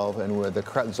 1812. And where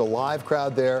there's a live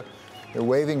crowd there. They're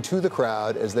waving to the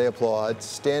crowd as they applaud.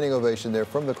 Standing ovation there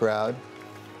from the crowd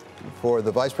for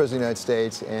the Vice President of the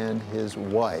United States and his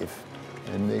wife.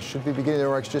 And they should be beginning their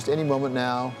remarks just any moment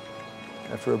now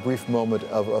after a brief moment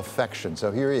of affection.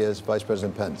 So here he is, Vice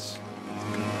President Pence.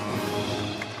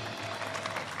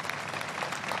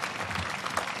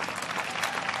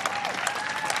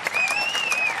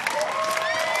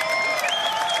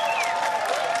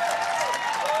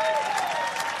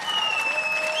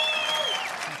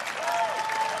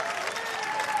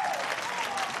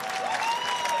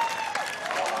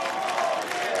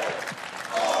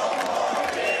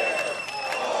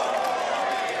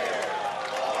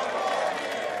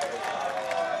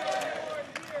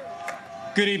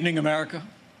 Good evening, America.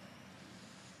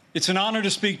 It's an honor to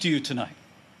speak to you tonight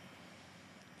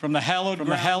from the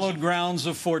hallowed grounds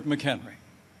of Fort McHenry,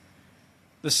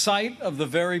 the site of the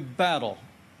very battle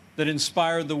that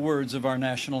inspired the words of our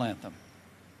national anthem.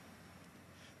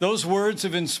 Those words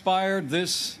have inspired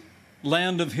this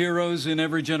land of heroes in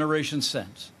every generation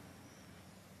since.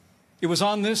 It was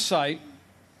on this site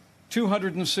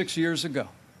 206 years ago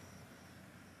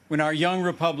when our young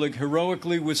republic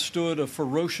heroically withstood a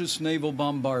ferocious naval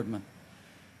bombardment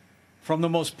from the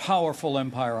most powerful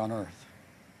empire on earth.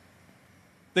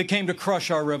 They came to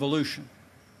crush our revolution,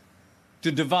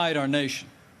 to divide our nation,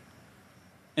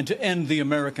 and to end the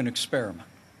American experiment.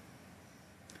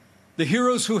 The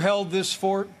heroes who held this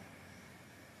fort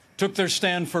took their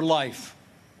stand for life,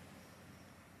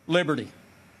 liberty,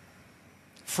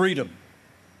 freedom,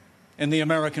 and the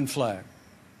American flag.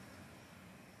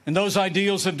 And those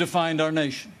ideals have defined our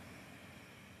nation.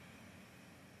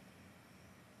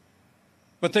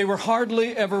 But they were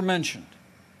hardly ever mentioned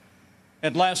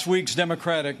at last week's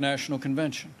Democratic National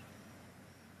Convention.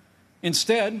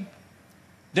 Instead,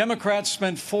 Democrats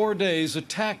spent 4 days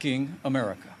attacking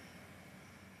America.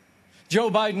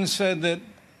 Joe Biden said that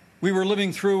we were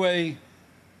living through a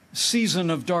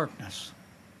season of darkness.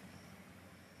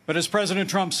 But as President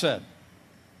Trump said,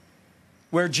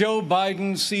 where Joe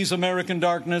Biden sees American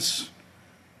darkness,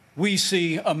 we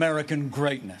see American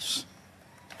greatness.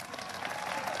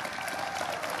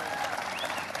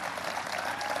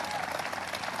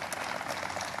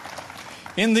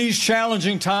 In these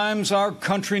challenging times, our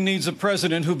country needs a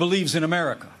president who believes in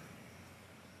America,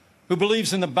 who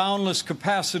believes in the boundless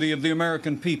capacity of the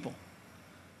American people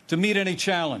to meet any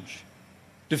challenge,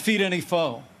 defeat any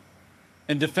foe,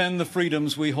 and defend the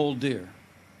freedoms we hold dear.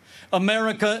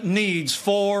 America needs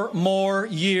 4 more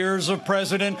years of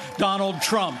President Donald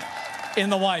Trump in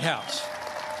the White House.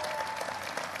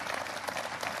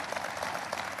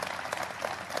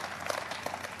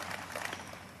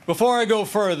 Before I go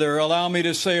further, allow me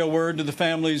to say a word to the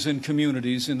families and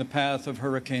communities in the path of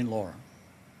Hurricane Laura.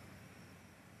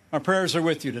 Our prayers are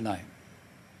with you tonight,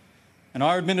 and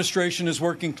our administration is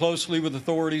working closely with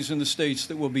authorities in the states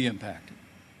that will be impacted.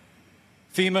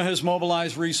 FEMA has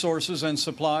mobilized resources and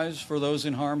supplies for those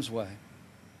in harm's way.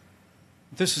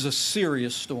 This is a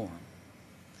serious storm,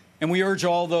 and we urge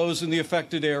all those in the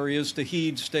affected areas to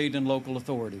heed state and local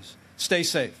authorities. Stay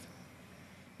safe,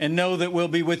 and know that we'll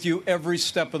be with you every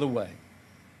step of the way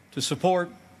to support,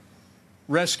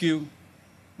 rescue,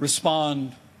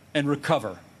 respond, and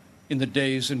recover in the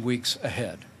days and weeks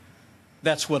ahead.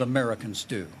 That's what Americans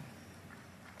do.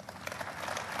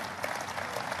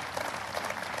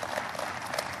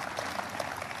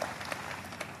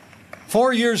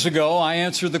 Four years ago, I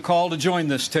answered the call to join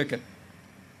this ticket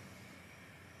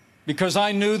because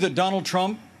I knew that Donald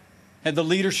Trump had the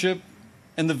leadership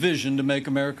and the vision to make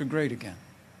America great again.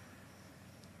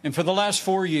 And for the last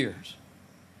 4 years,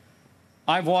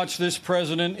 I've watched this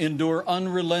president endure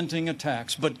unrelenting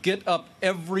attacks, but get up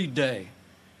every day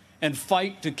and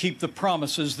fight to keep the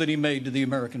promises that he made to the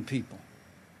American people.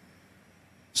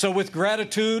 So with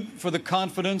gratitude for the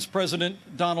confidence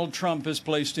President Donald Trump has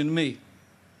placed in me,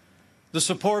 the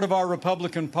support of our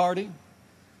Republican Party,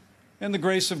 and the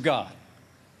grace of God,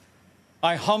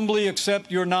 I humbly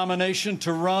accept your nomination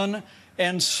to run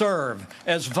and serve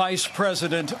as Vice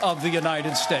President of the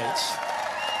United States.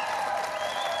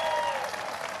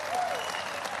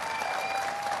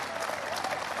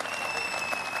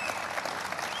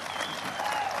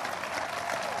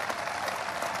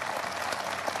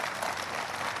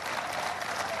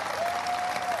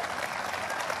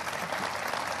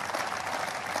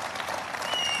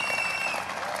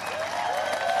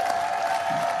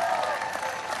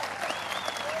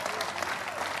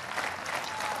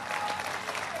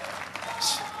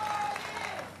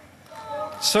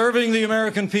 Serving the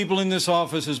American people in this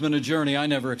office has been a journey I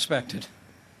never expected.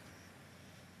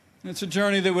 It's a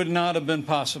journey that would not have been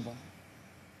possible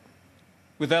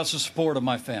without the support of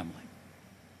my family,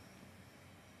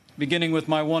 beginning with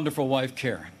my wonderful wife,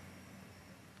 Karen.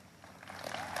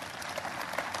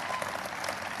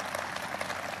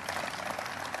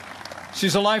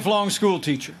 She's a lifelong school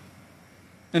teacher,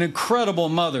 an incredible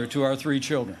mother to our 3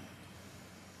 children.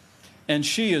 And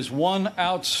she is one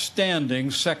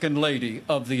outstanding Second Lady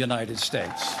of the United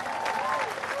States.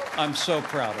 I'm so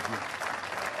proud of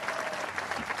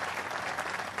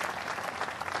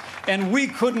you. And we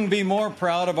couldn't be more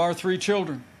proud of our 3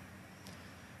 children.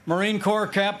 Marine Corps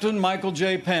Captain Michael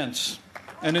J. Pence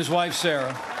and his wife,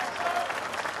 Sarah.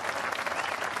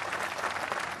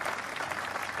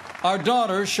 Our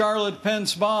daughter, Charlotte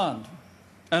Pence Bond,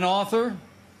 an author,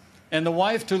 and the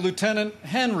wife to Lieutenant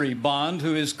Henry Bond,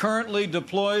 who is currently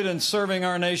deployed and serving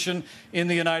our nation in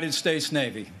the United States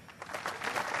Navy.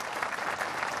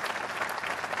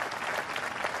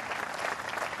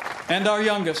 And our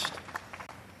youngest,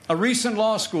 a recent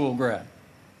law school grad,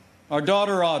 our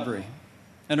daughter Audrey,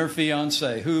 and her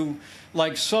fiancé, who,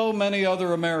 like so many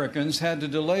other Americans, had to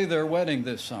delay their wedding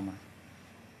this summer.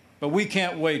 But we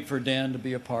can't wait for Dan to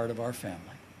be a part of our family.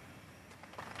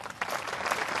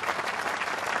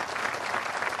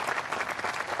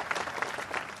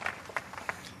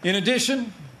 In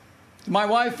addition to my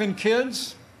wife and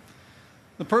kids,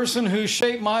 the person who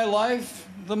shaped my life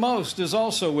the most is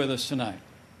also with us tonight.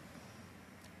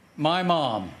 My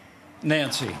mom,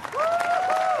 Nancy.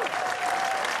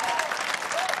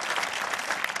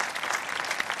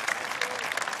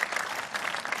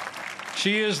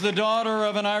 She is the daughter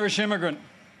of an Irish immigrant,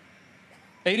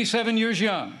 87 years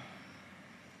young.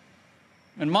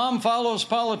 And Mom follows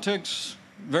politics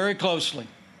very closely.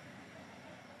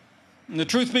 And the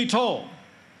truth be told,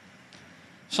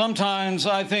 sometimes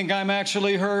I think I'm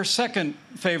actually her second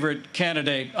favorite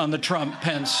candidate on the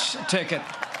Trump-Pence ticket.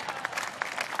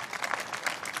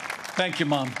 Thank you,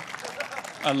 Mom.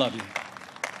 I love you.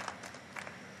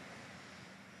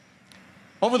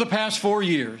 Over the past 4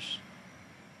 years,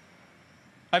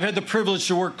 I've had the privilege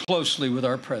to work closely with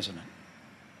our president.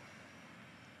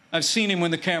 I've seen him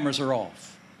when the cameras are off.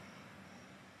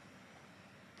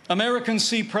 Americans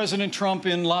see President Trump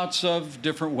in lots of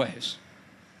different ways.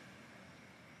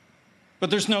 But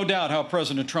there's no doubt how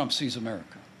President Trump sees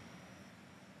America.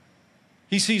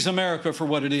 He sees America for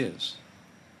what it is.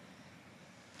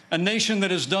 A nation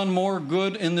that has done more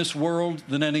good in this world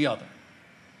than any other.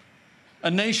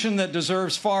 A nation that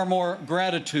deserves far more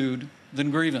gratitude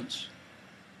than grievance.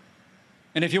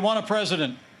 And if you want a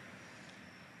president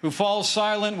who falls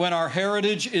silent when our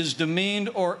heritage is demeaned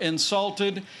or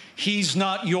insulted, he's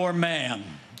not your man.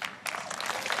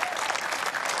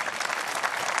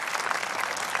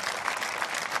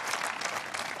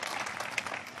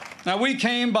 Now, we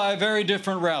came by very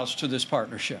different routes to this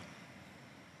partnership.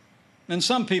 And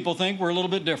some people think we're a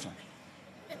little bit different.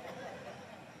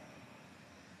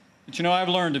 But you know, I've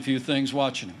learned a few things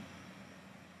watching him.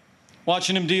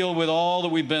 Watching him deal with all that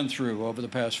we've been through over the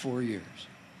past 4 years.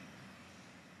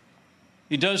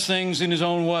 He does things in his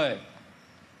own way,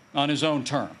 on his own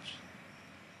terms.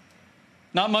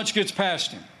 Not much gets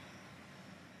past him.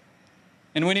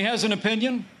 And when he has an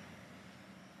opinion,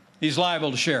 he's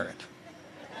liable to share it.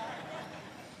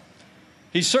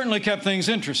 He's certainly kept things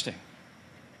interesting.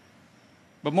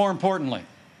 But more importantly,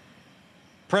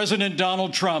 President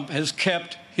Donald Trump has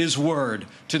kept his word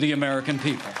to the American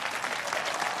people.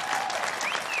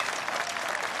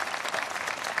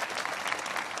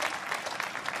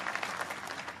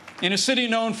 In a city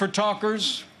known for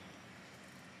talkers,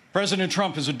 President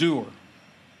Trump is a doer.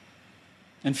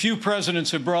 And few presidents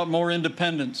have brought more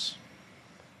independence,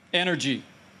 energy,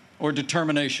 or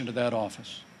determination to that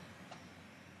office.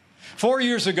 4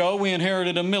 years ago, we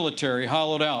inherited a military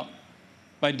hollowed out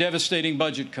by devastating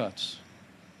budget cuts,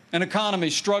 an economy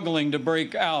struggling to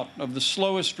break out of the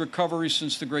slowest recovery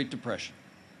since the Great Depression.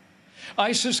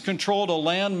 ISIS controlled a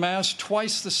land mass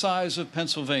twice the size of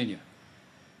Pennsylvania,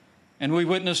 and we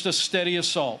witnessed a steady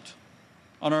assault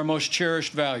on our most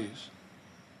cherished values,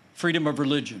 freedom of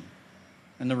religion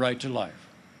and the right to life.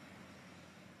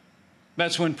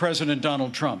 That's when President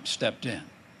Donald Trump stepped in.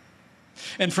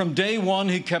 And from day one,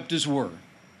 he kept his word.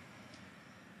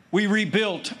 We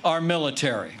rebuilt our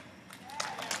military.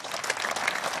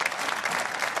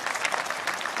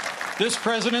 This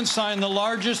president signed the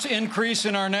largest increase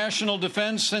in our national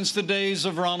defense since the days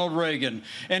of Ronald Reagan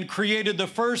and created the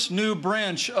first new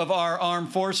branch of our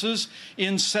armed forces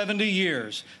in 70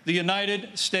 years, the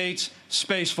United States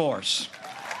Space Force.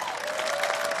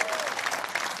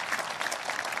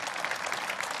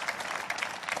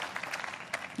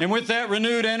 And with that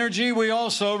renewed energy, we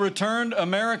also returned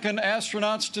American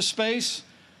astronauts to space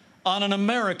on an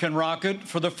American rocket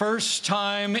for the first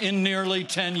time in nearly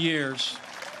 10 years.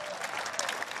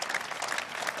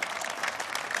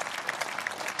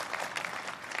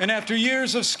 And after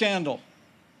years of scandal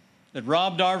that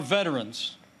robbed our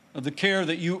veterans of the care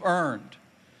that you earned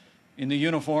in the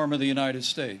uniform of the United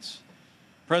States,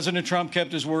 President Trump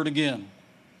kept his word again.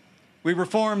 We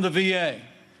reformed the VA,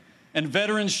 and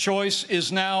Veterans Choice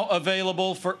is now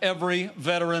available for every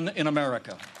veteran in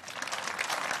America.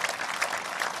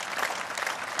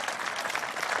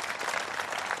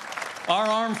 Our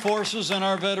armed forces and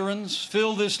our veterans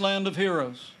fill this land of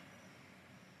heroes,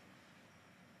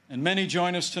 and many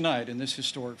join us tonight in this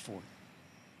historic fort.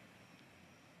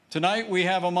 Tonight we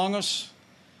have among us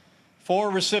 4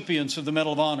 recipients of the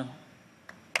Medal of Honor.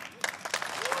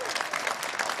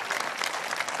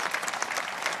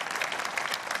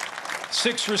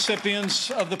 Six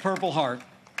recipients of the Purple Heart.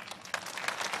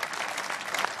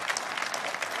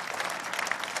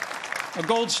 A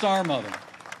Gold Star mother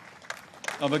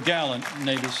of a gallant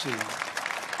Navy SEAL.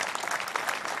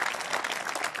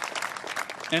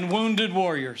 And wounded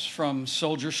warriors from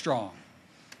Soldier Strong,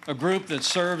 a group that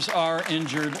serves our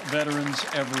injured veterans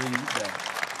every day.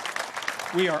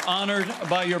 We are honored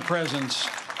by your presence,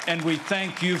 and we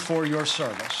thank you for your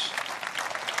service.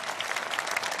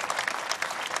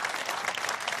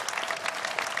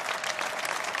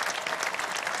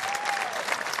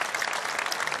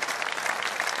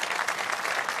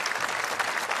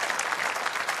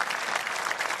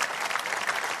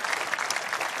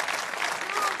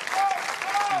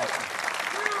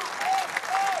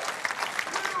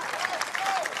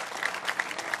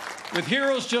 With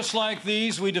heroes just like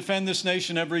these, we defend this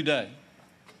nation every day.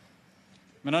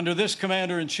 And under this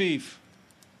commander-in-chief,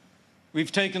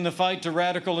 we've taken the fight to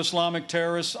radical Islamic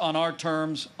terrorists on our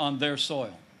terms, on their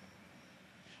soil.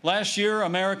 Last year,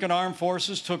 American armed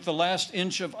forces took the last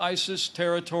inch of ISIS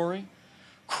territory,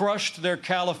 crushed their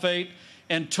caliphate,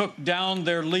 and took down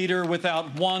their leader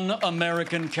without one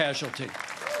American casualty.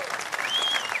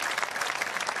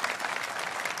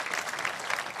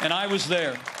 And I was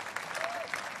there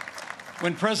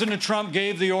when President Trump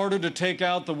gave the order to take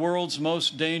out the world's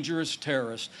most dangerous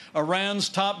terrorist. Iran's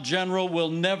top general will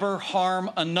never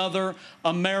harm another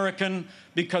American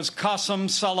because Qasem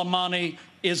Soleimani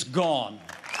is gone.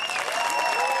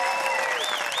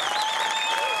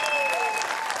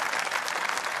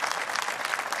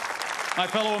 My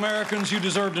fellow Americans, you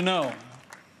deserve to know.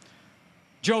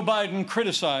 Joe Biden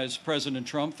criticized President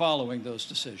Trump following those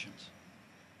decisions.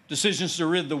 Decisions to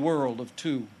rid the world of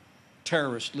 2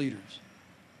 terrorist leaders.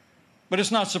 But it's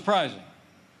not surprising,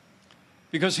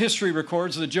 because history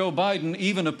records that Joe Biden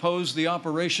even opposed the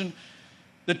operation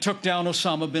that took down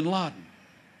Osama bin Laden.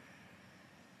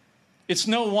 It's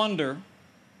no wonder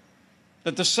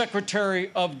that the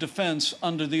Secretary of Defense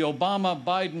under the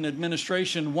Obama-Biden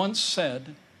administration once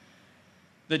said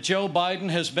that Joe Biden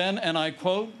has been, and I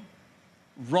quote,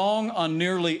 wrong on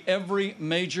nearly every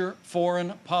major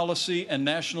foreign policy and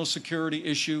national security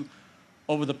issue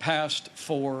over the past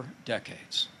 4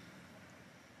 decades.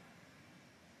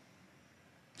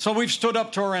 So we've stood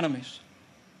up to our enemies,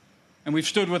 and we've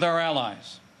stood with our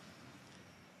allies.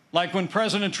 Like when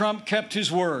President Trump kept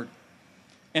his word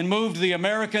and moved the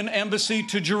American embassy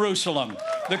to Jerusalem,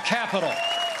 the capital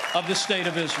of the State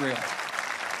of Israel,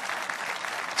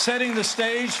 setting the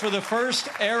stage for the first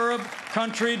Arab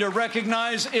country to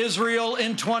recognize Israel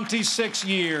in 26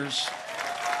 years.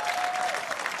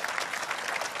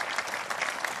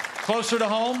 Closer to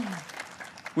home,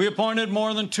 we appointed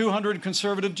more than 200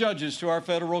 conservative judges to our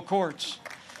federal courts.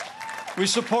 We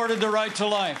supported the right to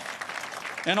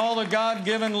life and all the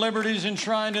God-given liberties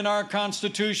enshrined in our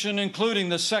Constitution, including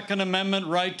the Second Amendment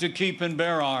right to keep and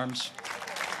bear arms.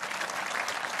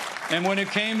 And when it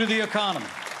came to the economy,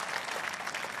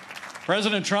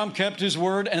 President Trump kept his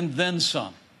word and then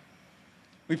some.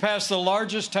 We passed the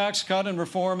largest tax cut and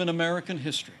reform in American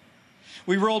history.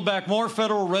 We rolled back more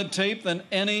federal red tape than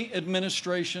any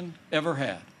administration ever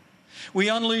had. We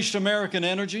unleashed American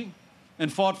energy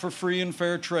and fought for free and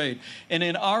fair trade. And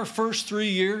in our first 3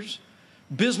 years,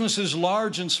 businesses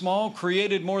large and small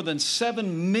created more than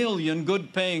 7 million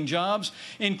good-paying jobs,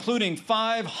 including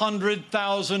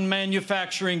 500,000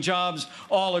 manufacturing jobs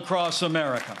all across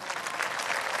America.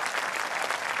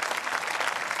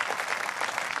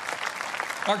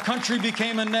 Our country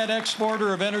became a net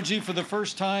exporter of energy for the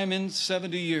first time in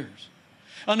 70 years.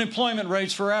 Unemployment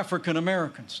rates for African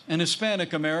Americans and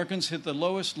Hispanic Americans hit the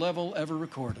lowest level ever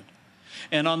recorded.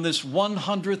 And on this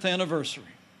 100th anniversary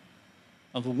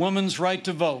of the woman's right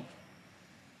to vote,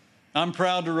 I'm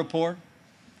proud to report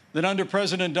that under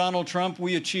President Donald Trump,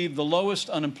 we achieved the lowest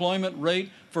unemployment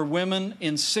rate for women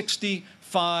in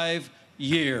 65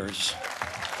 years.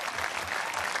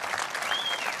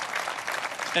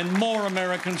 And more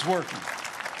Americans working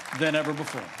than ever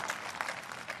before.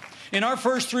 In our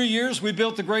first 3 years, we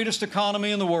built the greatest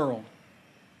economy in the world.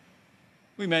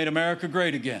 We made America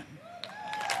great again.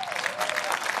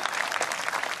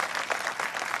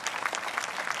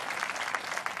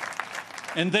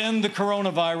 And then the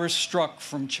coronavirus struck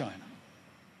from China.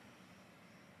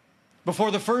 Before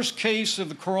the first case of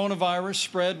the coronavirus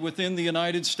spread within the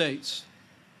United States,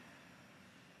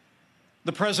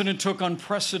 the president took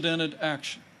unprecedented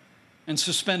action and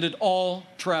suspended all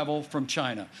travel from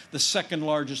China, the second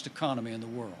largest economy in the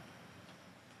world.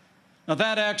 Now,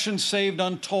 that action saved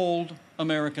untold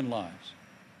American lives.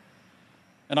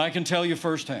 And I can tell you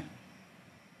firsthand,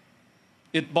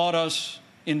 it bought us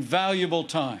invaluable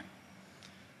time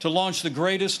to launch the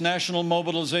greatest national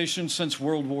mobilization since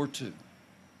World War II.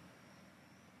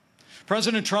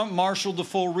 President Trump marshaled the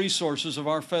full resources of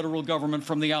our federal government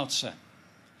from the outset.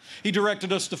 He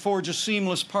directed us to forge a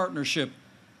seamless partnership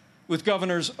with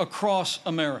governors across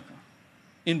America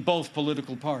in both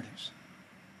political parties.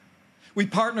 We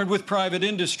partnered with private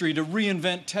industry to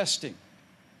reinvent testing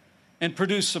and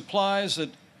produce supplies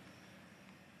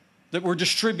that were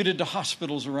distributed to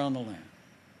hospitals around the land.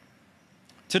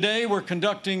 Today, we're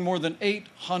conducting more than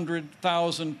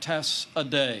 800,000 tests a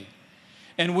day,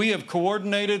 and we have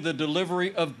coordinated the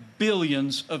delivery of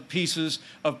billions of pieces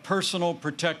of personal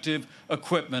protective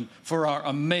equipment for our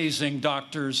amazing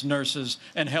doctors, nurses,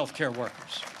 and healthcare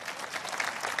workers.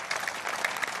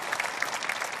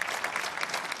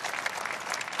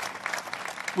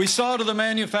 We saw to the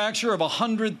manufacture of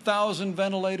 100,000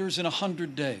 ventilators in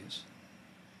 100 days.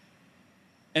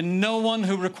 And no one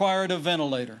who required a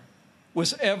ventilator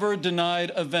was ever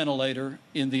denied a ventilator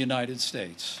in the United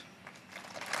States.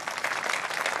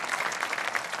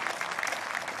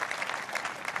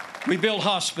 We built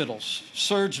hospitals,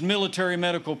 surged military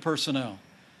medical personnel,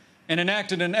 and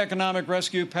enacted an economic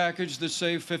rescue package that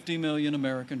saved 50 million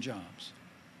American jobs.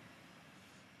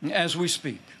 As we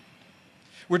speak,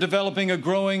 we're developing a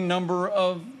growing number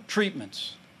of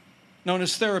treatments known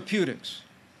as therapeutics,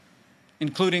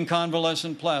 including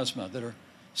convalescent plasma, that are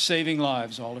saving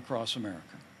lives all across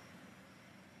America.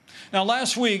 Now,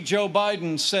 last week, Joe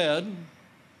Biden said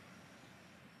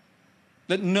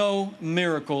that no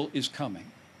miracle is coming.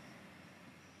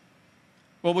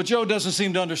 Well, what Joe doesn't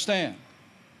seem to understand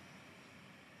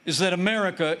is that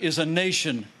America is a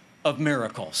nation of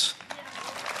miracles.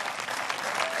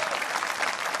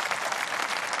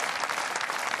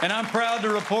 And I'm proud to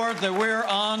report that we're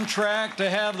on track to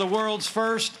have the world's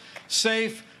first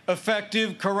safe,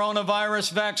 effective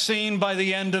coronavirus vaccine by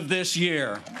the end of this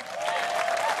year.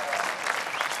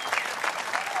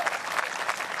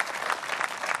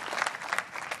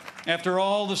 After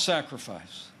all the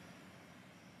sacrifice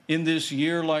in this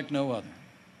year like no other,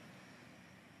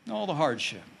 all the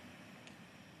hardship,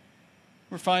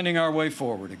 we're finding our way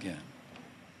forward again.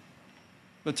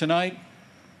 But tonight,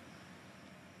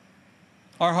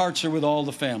 our hearts are with all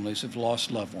the families who've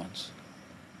lost loved ones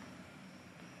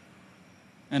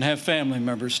and have family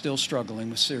members still struggling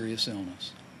with serious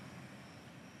illness.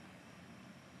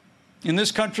 In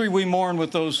this country, we mourn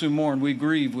with those who mourn. We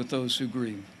grieve with those who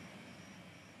grieve.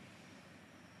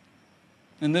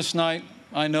 And this night,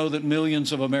 I know that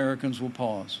millions of Americans will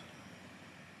pause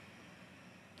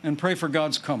and pray for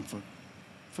God's comfort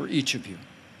for each of you.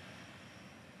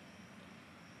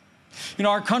 You know,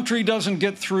 our country doesn't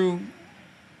get through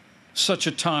such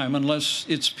a time unless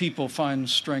its people find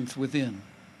strength within.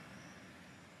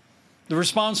 The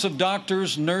response of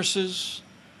doctors, nurses,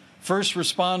 first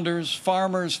responders,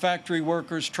 farmers, factory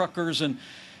workers, truckers, and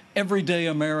everyday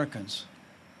Americans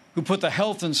who put the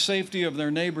health and safety of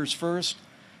their neighbors first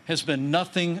has been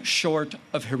nothing short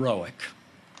of heroic.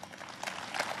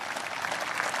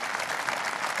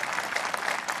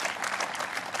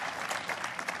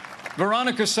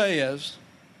 Veronica Sayez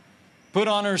put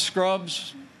on her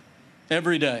scrubs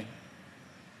every day.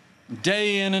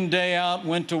 Day in and day out,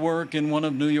 went to work in one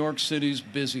of New York City's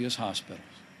busiest hospitals.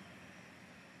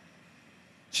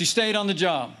 She stayed on the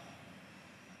job,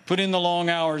 put in the long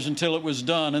hours until it was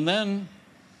done, and then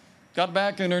got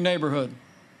back in her neighborhood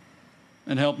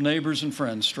and helped neighbors and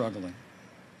friends struggling.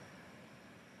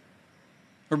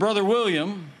 Her brother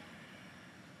William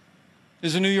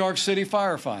is a New York City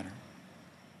firefighter.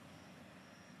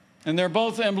 And they're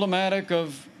both emblematic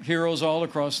of heroes all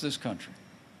across this country.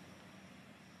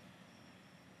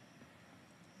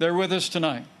 They're with us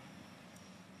tonight.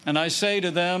 And I say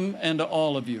to them and to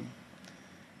all of you,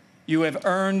 you have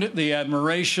earned the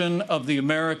admiration of the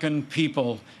American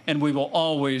people, and we will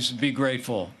always be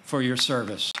grateful for your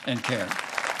service and care.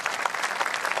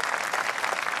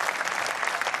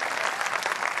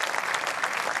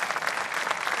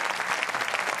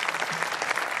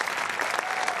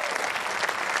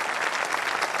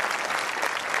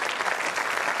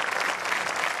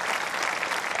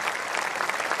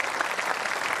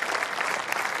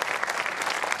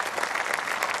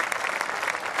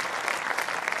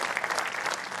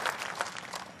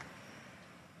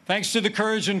 Thanks to the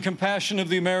courage and compassion of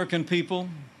the American people,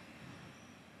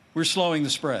 we're slowing the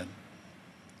spread.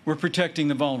 We're protecting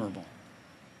the vulnerable.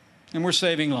 And we're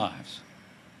saving lives.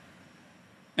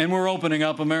 And we're opening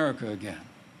up America again.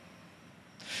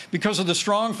 Because of the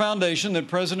strong foundation that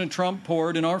President Trump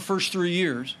poured in our first 3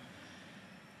 years,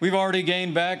 we've already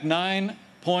gained back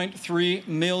 9.3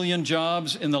 million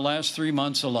jobs in the last 3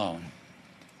 months alone.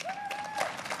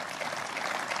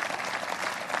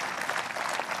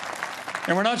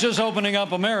 And we're not just opening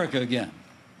up America again.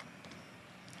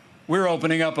 We're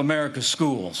opening up America's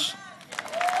schools.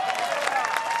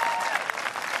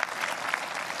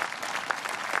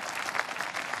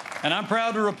 And I'm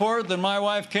proud to report that my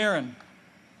wife, Karen,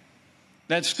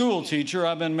 that school teacher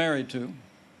I've been married to,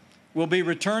 will be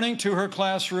returning to her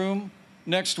classroom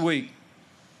next week.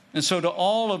 And so to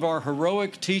all of our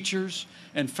heroic teachers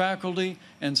and faculty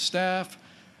and staff,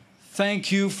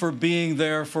 thank you for being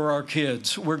there for our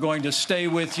kids. We're going to stay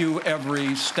with you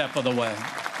every step of the way.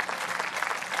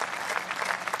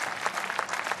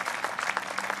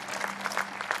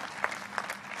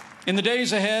 In the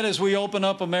days ahead, as we open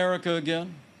up America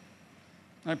again,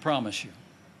 I promise you,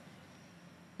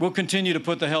 we'll continue to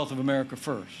put the health of America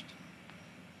first.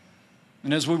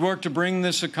 And as we work to bring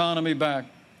this economy back,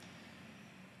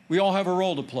 we all have a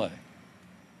role to play.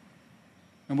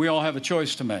 And we all have a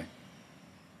choice to make.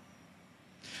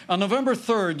 On November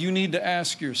 3rd, you need to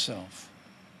ask yourself,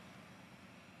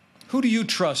 who do you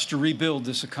trust to rebuild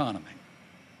this economy?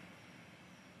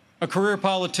 A career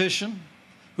politician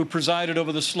who presided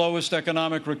over the slowest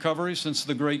economic recovery since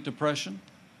the Great Depression?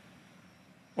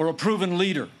 Or a proven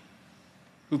leader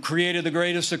who created the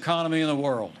greatest economy in the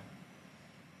world?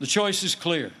 The choice is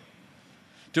clear.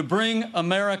 To bring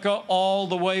America all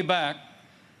the way back,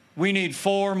 we need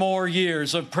 4 more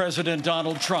years of President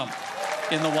Donald Trump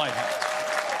in the White House.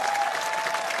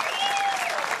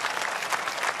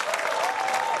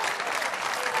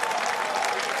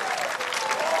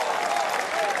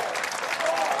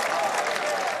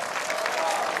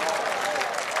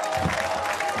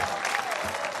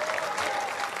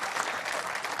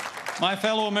 My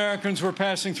fellow Americans, we're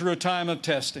passing through a time of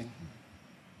testing.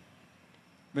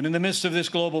 But in the midst of this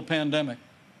global pandemic,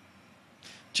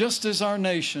 just as our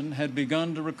nation had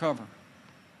begun to recover,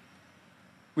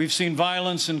 we've seen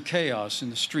violence and chaos in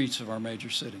the streets of our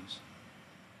major cities.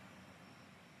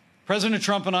 President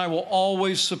Trump and I will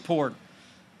always support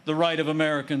the right of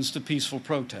Americans to peaceful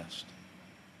protest.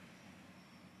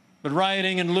 But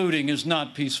rioting and looting is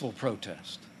not peaceful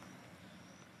protest.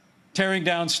 Tearing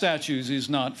down statues is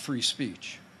not free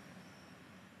speech.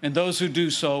 And those who do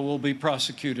so will be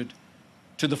prosecuted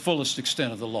to the fullest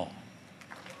extent of the law.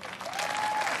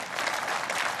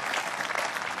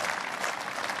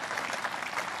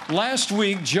 Last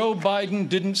week, Joe Biden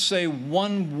didn't say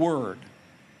one word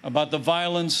about the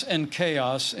violence and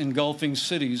chaos engulfing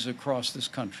cities across this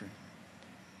country.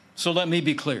 So let me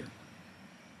be clear.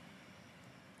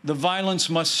 The violence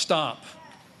must stop,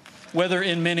 whether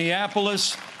in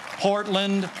Minneapolis,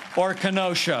 Portland, or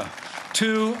Kenosha.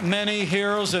 Too many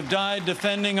heroes have died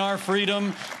defending our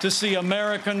freedom to see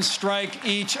Americans strike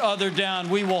each other down.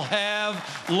 We will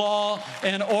have law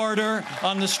and order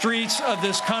on the streets of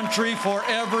this country for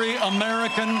every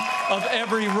American of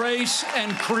every race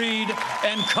and creed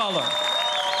and color.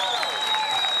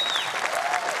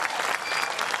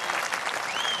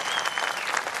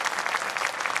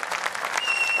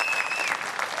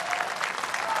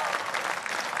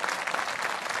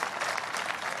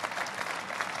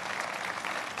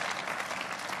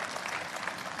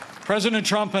 President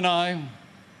Trump and I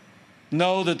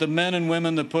know that the men and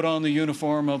women that put on the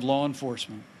uniform of law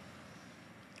enforcement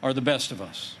are the best of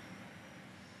us.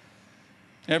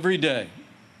 Every day,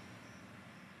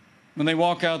 when they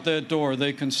walk out that door,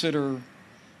 they consider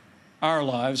our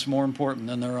lives more important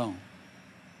than their own.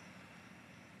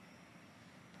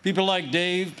 People like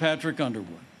Dave Patrick Underwood,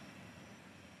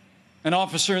 an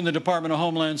officer in the Department of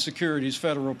Homeland Security's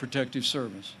Federal Protective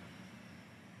Service,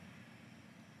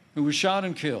 who was shot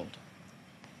and killed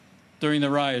during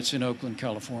the riots in Oakland,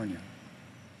 California.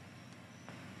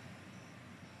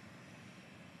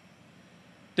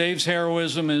 Dave's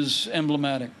heroism is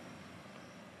emblematic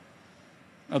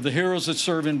of the heroes that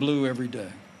serve in blue every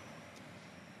day.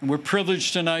 And we're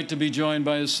privileged tonight to be joined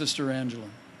by his sister, Angela.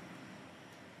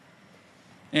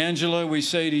 Angela, we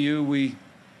say to you, we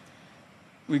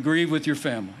grieve with your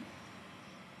family.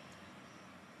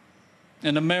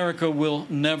 And America will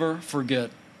never forget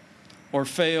or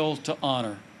fail to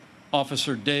honor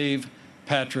Officer Dave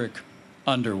Patrick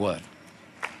Underwood.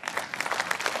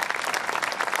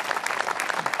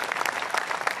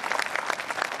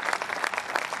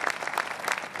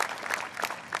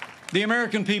 The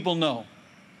American people know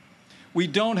we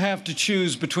don't have to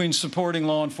choose between supporting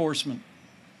law enforcement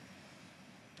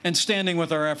and standing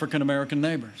with our African American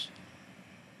neighbors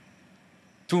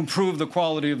to improve the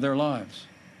quality of their lives,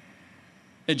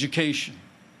 education,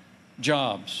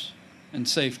 jobs, and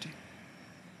safety.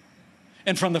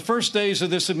 And from the first days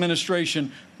of this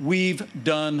administration, we've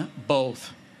done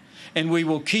both. And we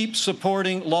will keep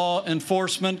supporting law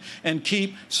enforcement and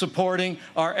keep supporting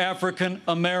our African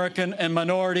American and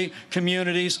minority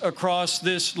communities across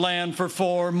this land for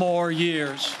 4 more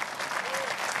years.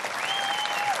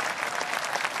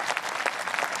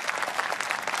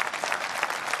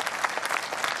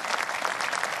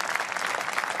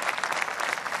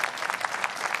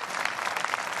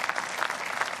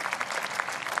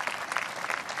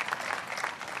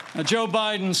 Now, Joe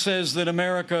Biden says that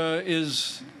America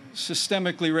is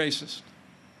systemically racist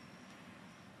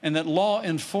and that law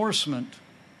enforcement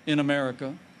in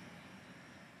America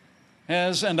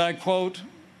has, and I quote,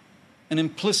 an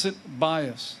implicit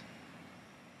bias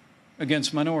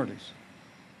against minorities.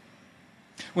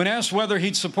 When asked whether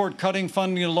he'd support cutting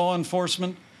funding to law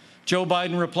enforcement, Joe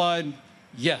Biden replied,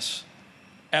 yes,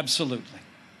 absolutely.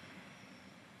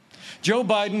 Joe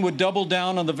Biden would double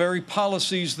down on the very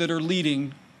policies that are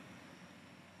leading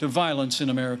to violence in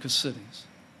America's cities.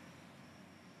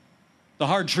 The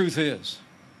hard truth is,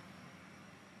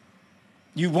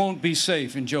 you won't be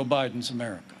safe in Joe Biden's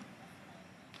America.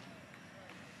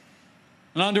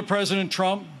 And under President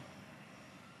Trump,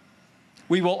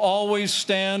 we will always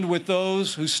stand with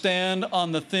those who stand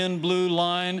on the thin blue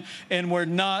line, and we're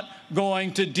not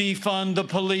going to defund the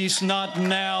police, not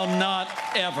now, not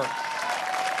ever.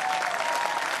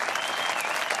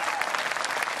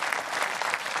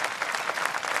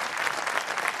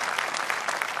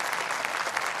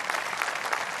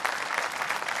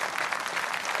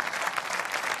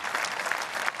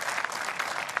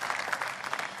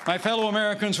 My fellow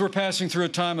Americans, we're passing through a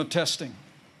time of testing,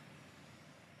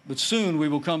 but soon we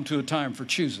will come to a time for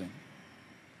choosing.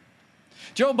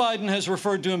 Joe Biden has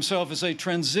referred to himself as a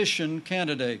transition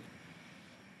candidate,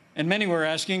 and many were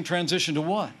asking, transition to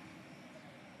what?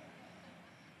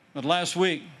 But last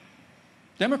week,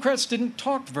 Democrats didn't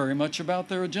talk very much about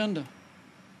their agenda.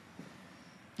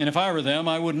 And if I were them,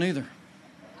 I wouldn't either.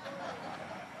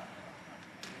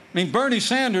 I mean, Bernie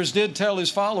Sanders did tell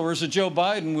his followers that Joe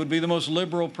Biden would be the most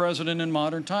liberal president in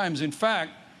modern times. In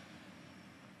fact,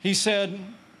 he said,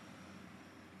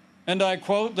 and I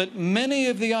quote, that many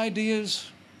of the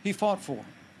ideas he fought for,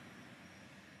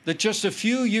 that just a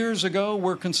few years ago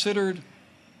were considered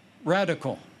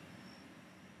radical,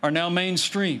 are now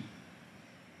mainstream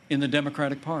in the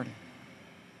Democratic Party.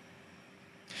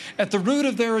 At the root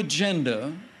of their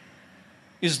agenda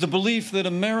is the belief that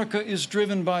America is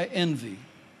driven by envy,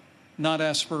 not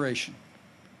aspiration.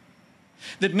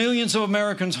 That millions of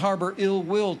Americans harbor ill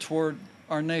will toward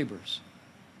our neighbors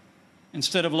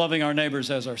instead of loving our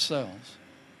neighbors as ourselves.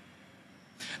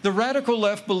 The radical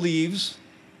left believes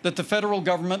that the federal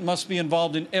government must be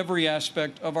involved in every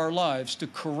aspect of our lives to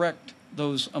correct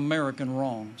those American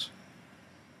wrongs.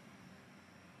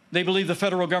 They believe the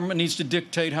federal government needs to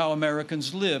dictate how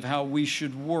Americans live, how we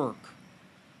should work,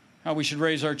 how we should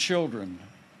raise our children,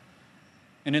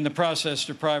 and in the process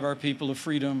deprive our people of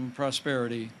freedom,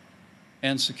 prosperity,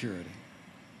 and security.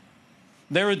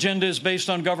 Their agenda is based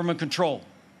on government control.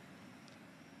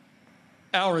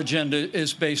 Our agenda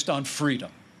is based on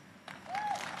freedom.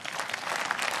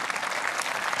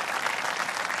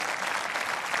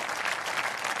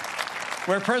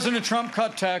 Where President Trump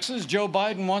cut taxes, Joe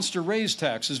Biden wants to raise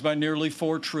taxes by nearly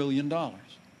 $4 trillion.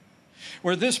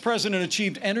 Where this president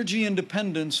achieved energy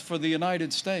independence for the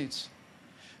United States,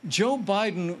 Joe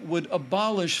Biden would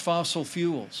abolish fossil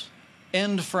fuels,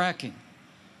 end fracking,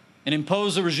 and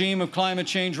impose a regime of climate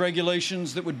change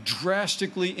regulations that would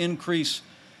drastically increase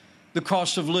the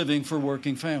cost of living for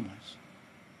working families.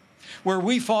 Where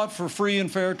we fought for free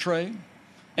and fair trade,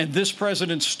 and this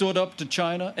president stood up to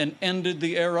China and ended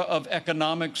the era of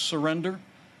economic surrender,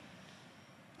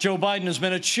 Joe Biden has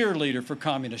been a cheerleader for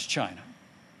communist China.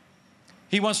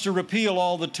 He wants to repeal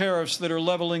all the tariffs that are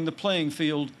leveling the playing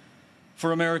field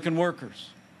for American workers.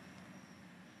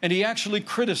 And he actually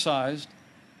criticized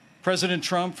President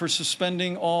Trump for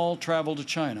suspending all travel to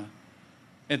China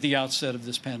at the outset of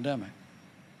this pandemic.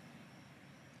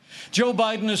 Joe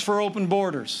Biden is for open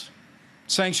borders,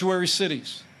 sanctuary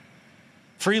cities,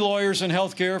 free lawyers and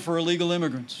health care for illegal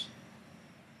immigrants.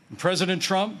 And President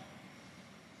Trump,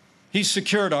 he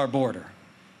secured our border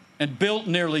and built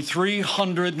nearly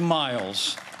 300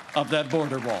 miles of that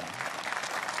border wall.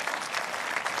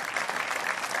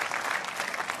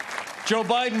 Joe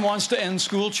Biden wants to end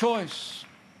school choice.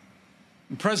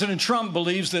 And President Trump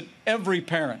believes that every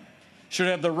parent should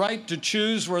have the right to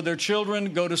choose where their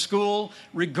children go to school,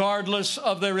 regardless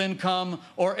of their income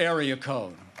or area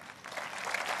code.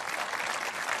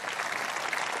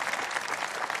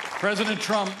 President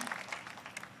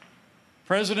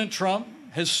Trump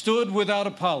has stood without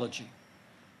apology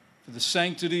for the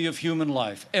sanctity of human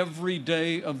life every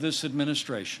day of this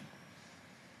administration.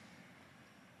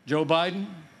 Joe Biden,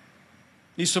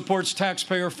 he supports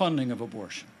taxpayer funding of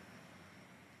abortion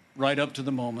right up to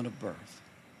the moment of birth.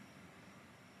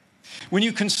 When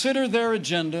you consider their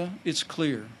agenda, it's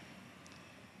clear.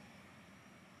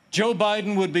 Joe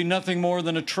Biden would be nothing more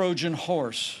than a Trojan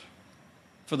horse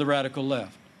for the radical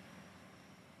left.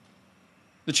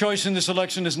 The choice in this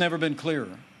election has never been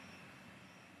clearer,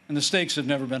 and the stakes have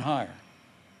never been higher.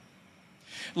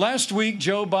 Last week,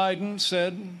 Joe Biden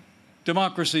said,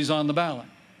 democracy's on the ballot.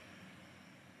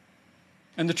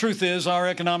 And the truth is, our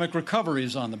economic recovery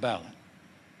is on the ballot.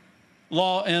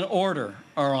 Law and order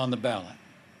are on the ballot.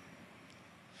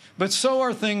 But so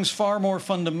are things far more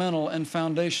fundamental and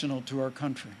foundational to our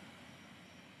country.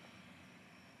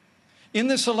 In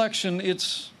this election,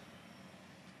 it's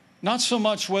not so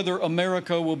much whether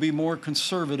America will be more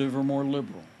conservative or more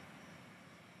liberal,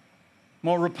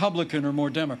 more Republican or more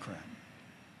Democrat.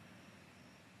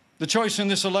 The choice in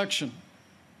this election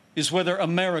is whether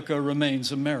America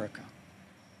remains America.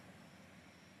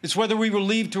 It's whether we will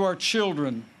leave to our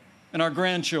children and our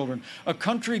grandchildren a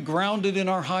country grounded in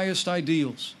our highest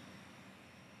ideals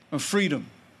of freedom,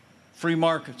 free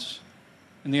markets,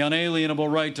 and the unalienable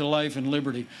right to life and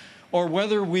liberty, or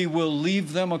whether we will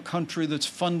leave them a country that's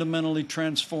fundamentally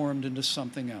transformed into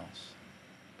something else.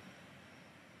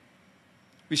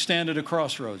 We stand at a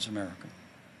crossroads, America.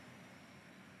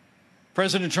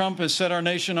 President Trump has set our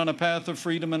nation on a path of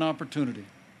freedom and opportunity.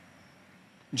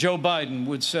 Joe Biden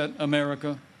would set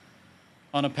America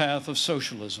on a path of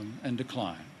socialism and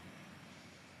decline.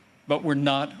 But we're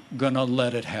not going to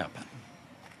let it happen.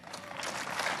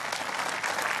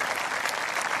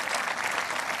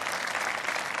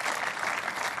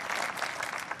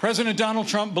 President Donald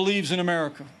Trump believes in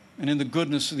America and in the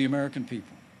goodness of the American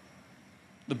people,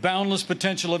 the boundless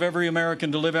potential of every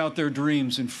American to live out their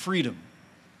dreams in freedom.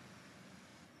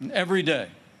 And every day,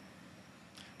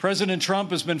 President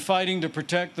Trump has been fighting to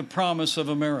protect the promise of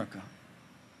America.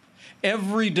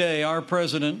 Every day, our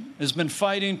president has been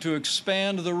fighting to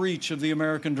expand the reach of the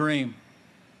American dream.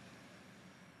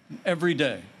 And every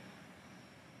day,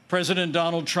 President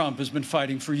Donald Trump has been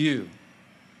fighting for you.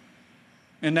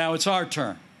 And now it's our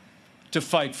turn to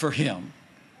fight for him.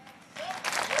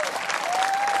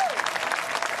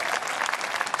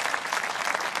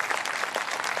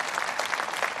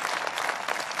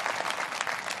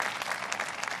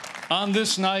 On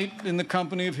this night, in the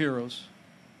company of heroes,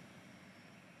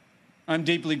 I'm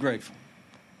deeply grateful.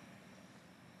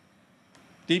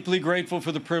 Deeply grateful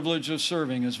for the privilege of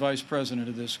serving as Vice President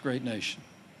of this great nation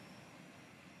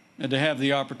and to have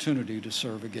the opportunity to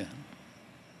serve again.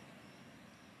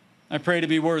 I pray to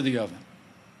be worthy of it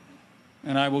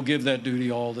and I will give that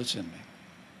duty all that's in me.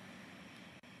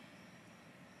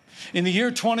 In the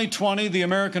year 2020, the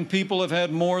American people have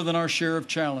had more than our share of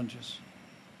challenges.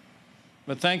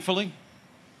 But thankfully,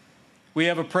 we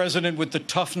have a president with the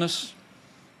toughness,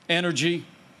 energy,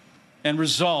 and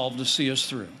resolve to see us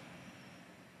through.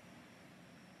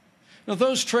 Now,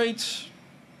 those traits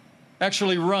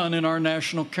actually run in our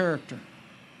national character.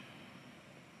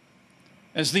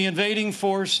 As the invading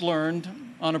force learned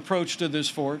on approach to this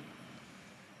fort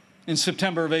in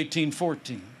September of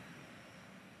 1814,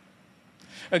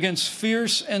 against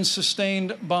fierce and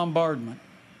sustained bombardment,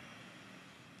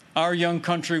 our young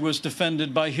country was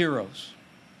defended by heroes,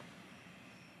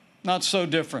 not so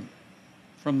different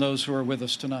from those who are with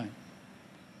us tonight.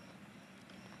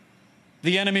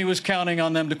 The enemy was counting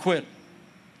on them to quit,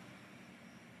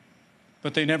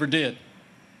 but they never did.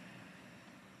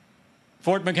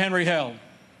 Fort McHenry held,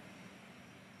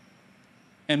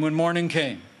 and when morning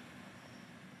came,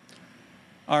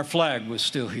 our flag was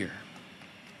still here.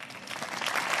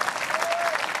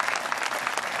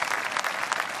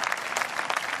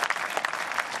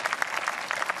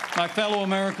 My fellow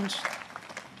Americans,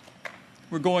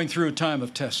 we're going through a time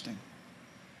of testing.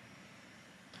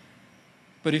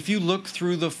 But if you look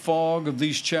through the fog of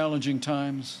these challenging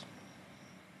times,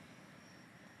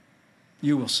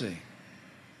 you will see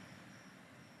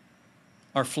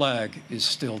our flag is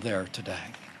still there today.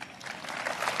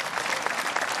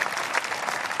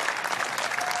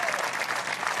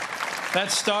 That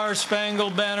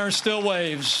star-spangled banner still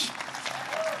waves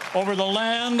over the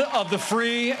land of the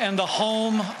free and the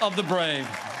home of the brave.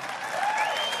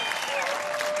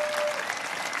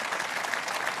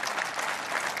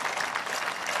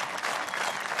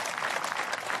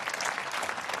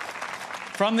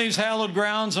 From these hallowed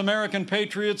grounds, American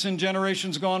patriots in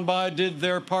generations gone by did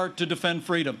their part to defend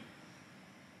freedom.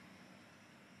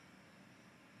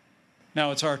 Now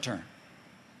it's our turn.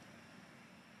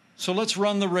 So let's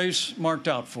run the race marked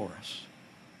out for us.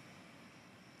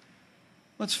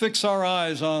 Let's fix our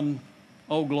eyes on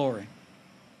Old Glory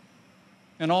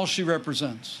and all she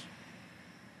represents.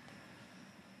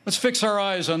 Let's fix our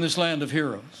eyes on this land of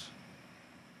heroes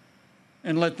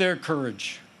and let their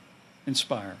courage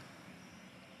inspire.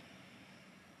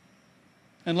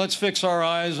 And let's fix our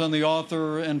eyes on the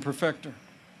author and perfecter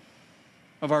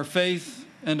of our faith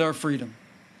and our freedom.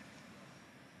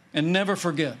 And never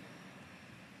forget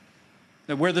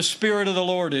that where the Spirit of the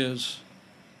Lord is,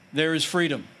 there is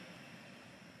freedom.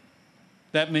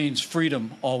 That means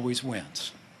freedom always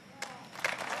wins.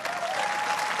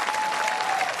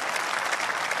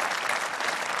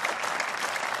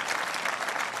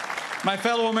 My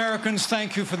fellow Americans,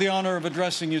 thank you for the honor of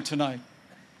addressing you tonight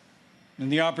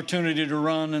and the opportunity to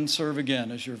run and serve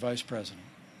again as your Vice President.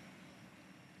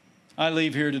 I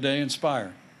leave here today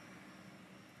inspired.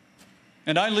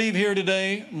 And I leave here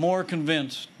today more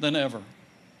convinced than ever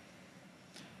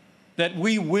that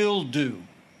we will do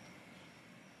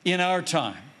in our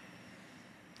time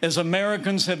as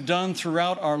Americans have done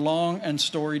throughout our long and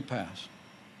storied past.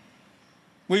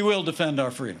 We will defend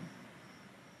our freedom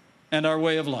and our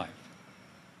way of life.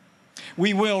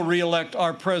 We will re-elect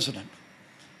our president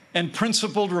and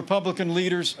principled Republican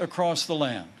leaders across the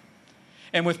land.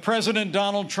 And with President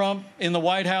Donald Trump in the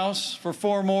White House for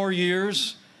 4 more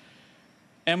years,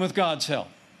 and with God's help,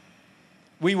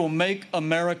 we will make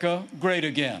America great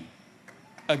again.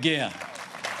 Again.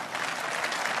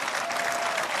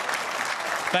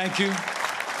 Thank you.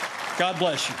 God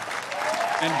bless you.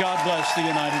 And God bless the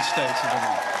United States of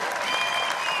America.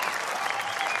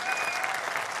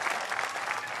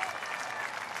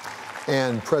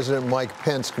 And President Mike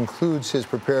Pence concludes his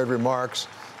prepared remarks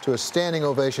to a standing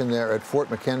ovation there at Fort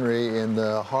McHenry in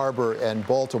the harbor in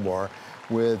Baltimore,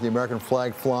 with the American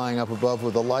flag flying up above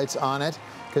with the lights on it.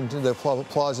 The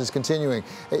applause is continuing.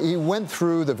 He went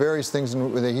through the various things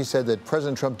that he said that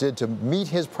President Trump did to meet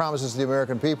his promises to the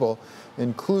American people,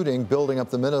 including building up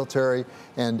the military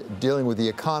and dealing with the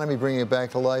economy, bringing it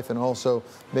back to life, and also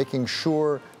making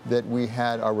sure that we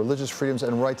had our religious freedoms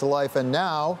and right to life. And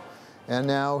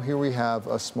now here we have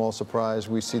a small surprise.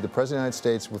 We see the President of the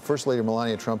United States with First Lady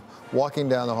Melania Trump walking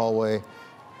down the hallway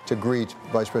to greet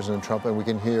Vice President Trump, and we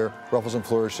can hear ruffles and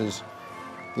flourishes,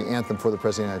 the anthem for the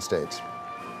President of the United States.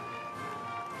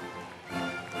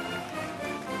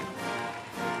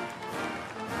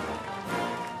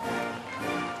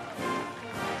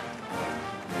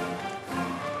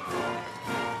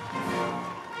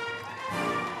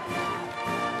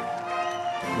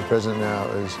 The President now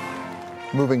is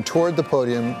moving toward the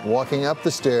podium, walking up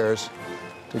the stairs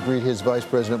to greet his Vice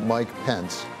President Mike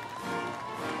Pence,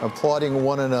 applauding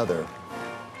one another.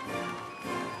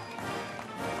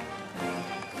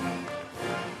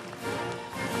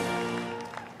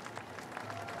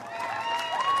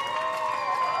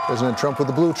 President Trump with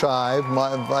the blue tie,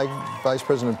 Vice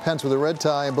President Pence with a red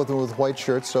tie, and both of them with white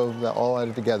shirts, so that all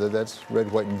added together, that's red,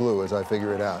 white, and blue as I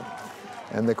figure it out.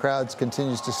 And the crowd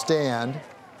continues to stand,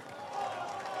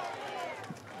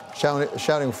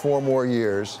 shouting 4 more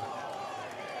years.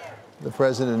 The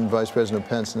President and Vice President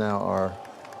Pence now are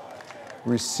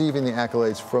receiving the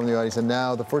accolades from the audience, and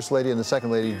now the First Lady and the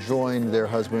Second Lady join their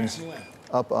husbands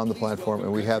up on the platform,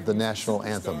 and we have the national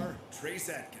anthem.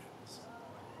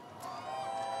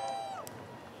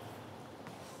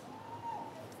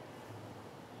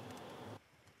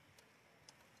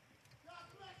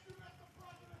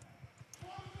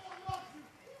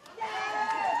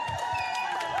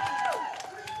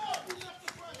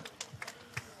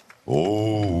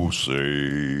 Oh,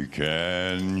 say,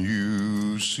 can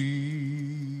you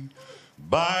see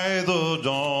by the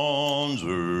dawn's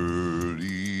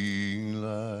early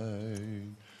light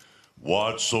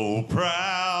what so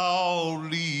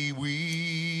proudly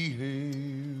we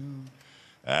hailed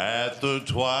at the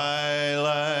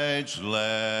twilight's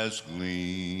last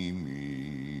gleaming,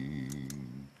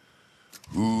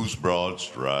 whose broad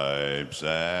stripes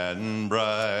and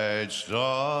bright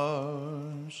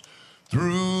stars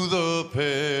through the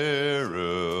perilous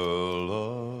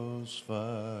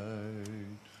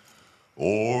fight,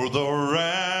 o'er the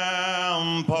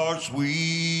ramparts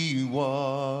we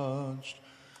watched,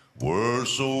 were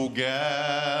so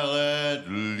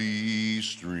gallantly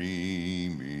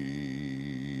streaming,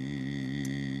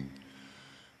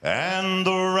 and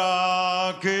the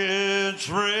rocket's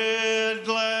red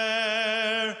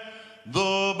glare,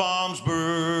 the bombs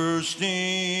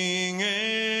bursting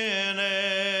in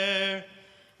air,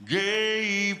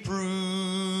 gave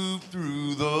proof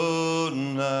through the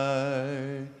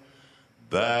night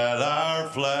that our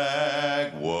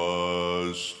flag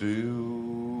was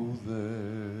still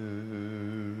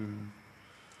there.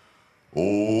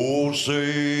 Oh,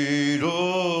 say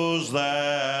does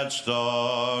that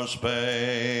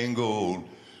star-spangled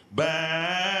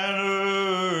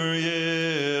banner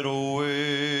yet wave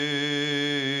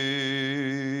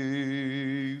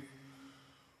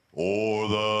o'er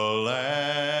the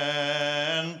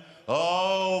land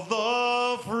of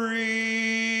the free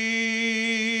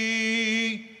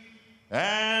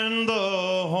and the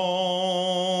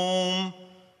home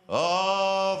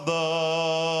of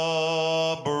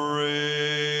the brave.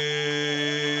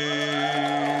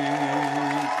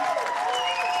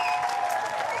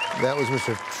 That was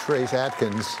Mr. Trace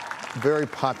Atkins, very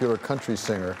popular country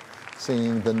singer,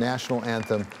 singing the national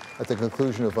anthem at the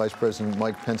conclusion of Vice President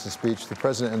Mike Pence's speech. The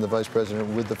President and the Vice President,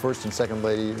 with the First and Second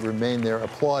Lady, remain there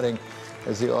applauding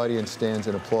as the audience stands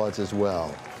and applauds as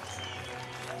well.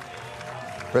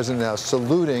 The President now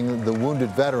saluting the wounded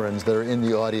veterans that are in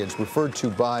the audience, referred to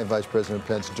by Vice President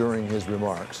Pence during his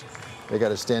remarks. They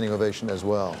got a standing ovation as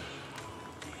well.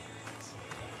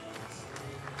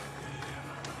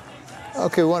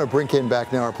 Okay, we want to bring in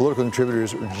back now our political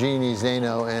contributors, Jeannie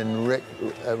Zaino and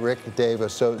Rick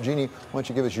Davis. So, Jeannie, why don't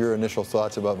you give us your initial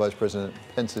thoughts about Vice President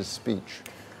Pence's speech?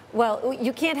 Well,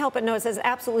 you can't help but notice it's an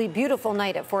absolutely beautiful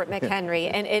night at Fort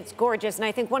McHenry, and it's gorgeous. And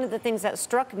I think one of the things that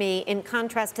struck me, in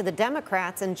contrast to the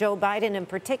Democrats and Joe Biden in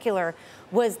particular,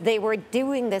 was they were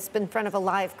doing this in front of a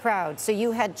live crowd. So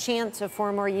you had chants of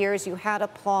 4 more years, you had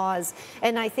applause,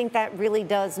 and I think that really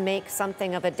does make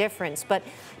something of a difference. But,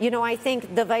 you know, I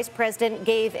think the Vice President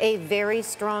gave a very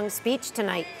strong speech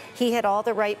tonight. He had all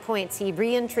the right points. He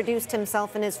reintroduced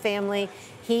himself and his family.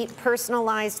 He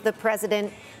personalized the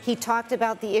president. He talked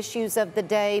about the issues of the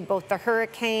day, both the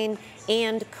hurricane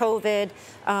and COVID.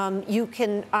 You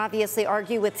can obviously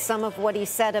argue with some of what he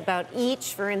said about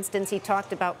each. For instance, he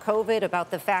talked about COVID, about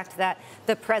the fact that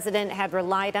the president had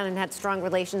relied on and had strong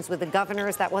relations with the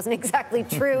governors. That wasn't exactly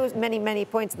true many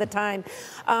points of the time.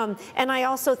 And I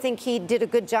also think he did a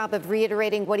good job of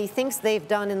reiterating what he thinks they've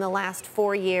done in the last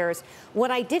 4 years.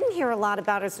 What I didn't hear a lot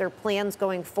about is their plans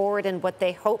going forward and what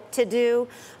they hope to do.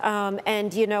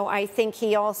 And, you know, I think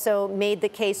he also made the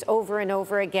case over and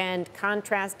over again,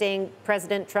 contrasting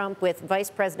President Trump with Vice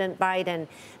President Biden,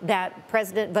 that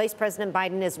Vice President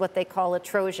Biden is what they call a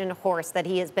Trojan horse, that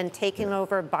he has been taken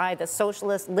over by the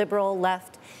socialist liberal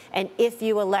left, and if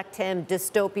you elect him,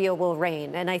 dystopia will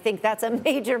reign. And I think that's a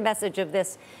major message of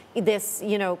this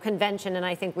convention, and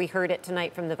I think we heard it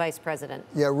tonight from the Vice President.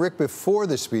 Yeah, Rick, before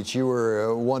the speech, you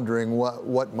were wondering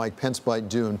what Mike Pence might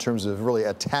do in terms of really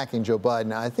attacking Joe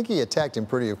Biden. I think he attacked him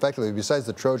pretty effectively. Besides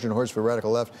the Trojan horse for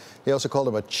radical left, he also called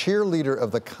him a cheerleader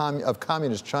of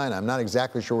communist China. I'm not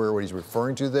exactly sure what he's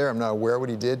referring to there. I'm not aware what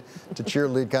he did to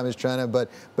cheerlead communist China, but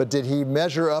did he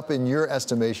measure up, in your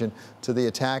estimation, to the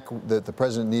attack that the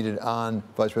president needed on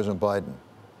Vice President Biden?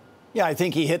 Yeah, I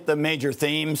think he hit the major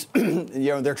themes.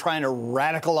 They're trying to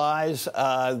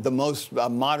radicalize the most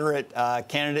moderate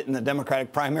candidate in the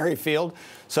Democratic primary field.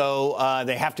 So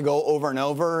they have to go over and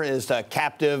over as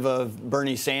captive of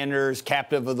Bernie Sanders,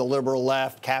 captive of the liberal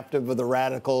left, captive of the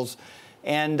radicals.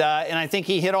 And I think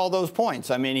he hit all those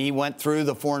points. I mean, he went through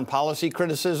the foreign policy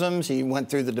criticisms. He went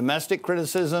through the domestic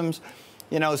criticisms.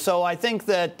 So I think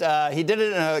that he did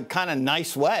it in a kind of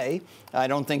nice way. I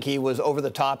don't think he was over the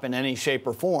top in any shape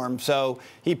or form. So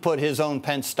he put his own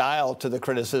Pence style to the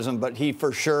criticism, but he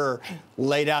for sure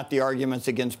laid out the arguments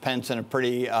against Pence in a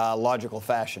pretty logical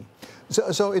fashion.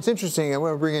 So it's interesting. I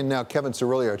want to bring in now Kevin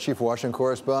Cirilli, our chief Washington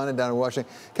correspondent down in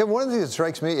Washington. Kevin, one of the things that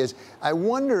strikes me is I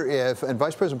wonder if, and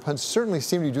Vice President Pence certainly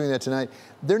seemed to be doing that tonight,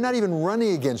 they're not even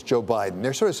running against Joe Biden.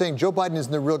 They're sort of saying Joe Biden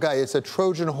isn't the real guy. It's a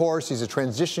Trojan horse. He's a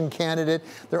transition candidate.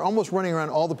 They're almost running around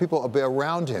all the people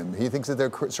around him. He thinks that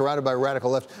they're surrounded by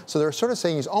radical left. So they're sort of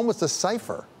saying he's almost a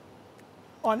cipher.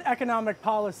 On economic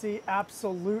policy,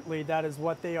 absolutely, that is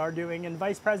what they are doing. In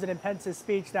Vice President Pence's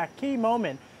speech, that key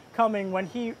moment coming when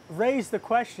he raised the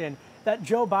question that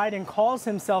Joe Biden calls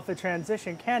himself a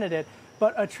transition candidate,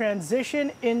 but a transition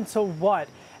into what?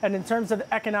 And in terms of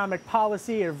economic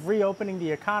policy, of reopening the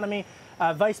economy,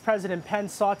 Vice President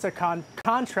Pence sought to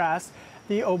contrast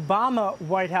the Obama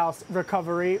White House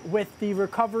recovery with the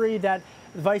recovery that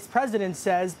the Vice President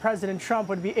says President Trump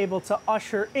would be able to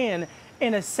usher in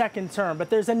a second term. But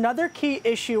there's another key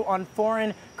issue on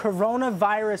foreign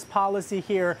coronavirus policy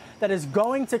here that is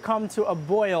going to come to a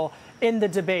boil in the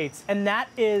debates, and that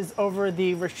is over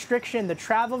the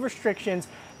travel restrictions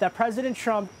that President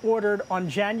Trump ordered on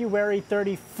January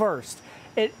 31st.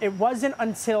 It wasn't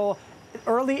until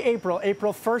early April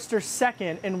 1st or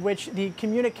 2nd, in which the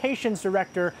communications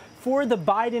director for the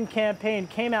Biden campaign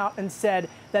came out and said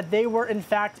that they were, in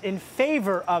fact, in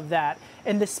favor of that.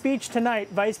 In the speech tonight,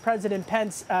 Vice President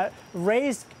Pence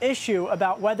raised issue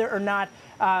about whether or not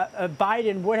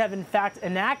Biden would have, in fact,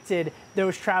 enacted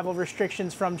those travel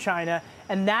restrictions from China.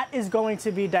 And that is going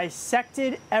to be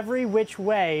dissected every which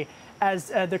way as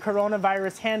the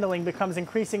coronavirus handling becomes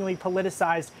increasingly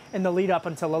politicized in the lead up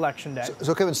until Election Day.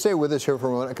 So Kevin, stay with us here for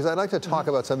a moment, because I'd like to talk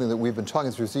about something that we've been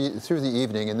talking through the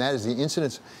evening, and that is the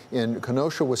incidents in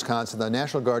Kenosha, Wisconsin, the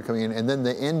National Guard coming in, and then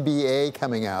the NBA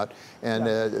coming out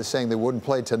and saying they wouldn't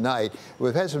play tonight.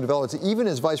 We've had some developments. Even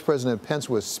as Vice President Pence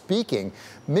was speaking,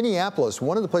 Minneapolis,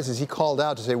 one of the places he called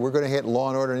out to say we're going to hit law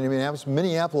and order in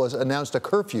Minneapolis announced a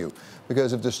curfew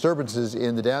because of disturbances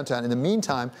in the downtown. In the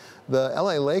meantime, the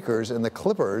LA Lakers and the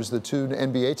Clippers, the two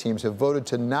NBA teams, have voted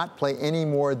to not play any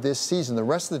more this season. The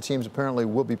rest of the teams apparently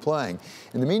will be playing.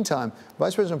 In the meantime,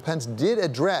 Vice President Pence did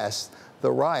address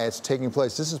the riots taking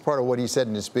place. This is part of what he said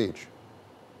in his speech.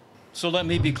 So let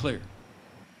me be clear.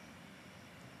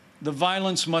 The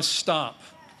violence must stop,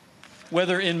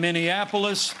 whether in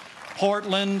Minneapolis,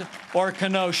 Portland, or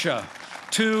Kenosha.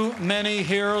 Too many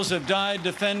heroes have died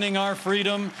defending our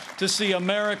freedom to see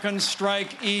Americans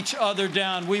strike each other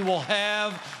down. We will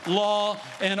have law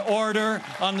and order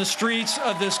on the streets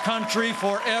of this country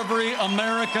for every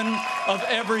American of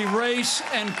every race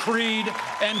and creed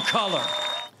and color.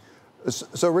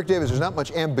 So, Rick Davis, there's not much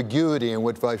ambiguity in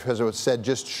what Vice President said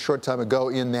just a short time ago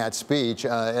in that speech.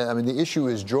 I mean, the issue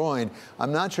is joined.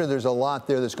 I'm not sure there's a lot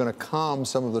there that's going to calm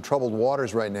some of the troubled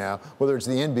waters right now, whether it's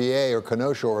the NBA or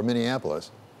Kenosha or Minneapolis.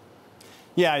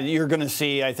 Yeah, you're going to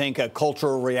see, I think, a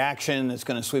cultural reaction that's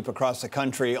going to sweep across the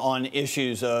country on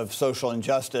issues of social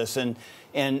injustice. And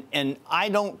I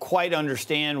don't quite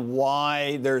understand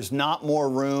why there's not more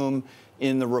room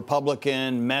in the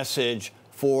Republican message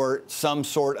for some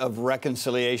sort of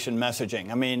reconciliation messaging.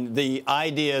 I mean, the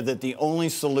idea that the only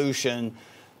solution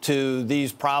to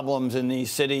these problems in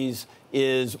these cities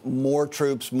is more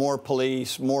troops, more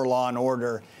police, more law and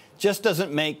order just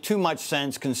doesn't make too much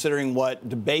sense, considering what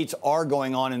debates are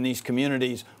going on in these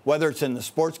communities, whether it's in the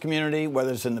sports community,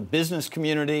 whether it's in the business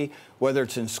community, whether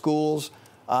it's in schools.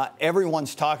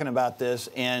 Everyone's talking about this,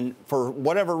 and for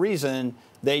whatever reason,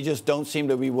 they just don't seem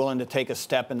to be willing to take a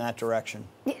step in that direction.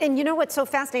 And you know what's so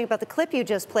fascinating about the clip you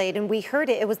just played, and we heard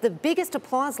it, it was the biggest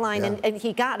applause line and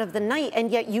he got of the night,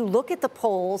 and yet you look at the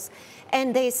polls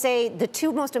and they say the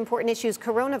two most important issues,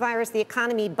 coronavirus, the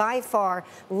economy by far,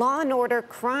 law and order,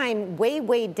 crime way,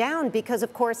 way down, because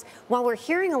of course, while we're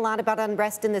hearing a lot about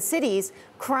unrest in the cities,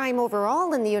 crime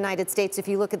overall in the United States, if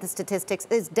you look at the statistics,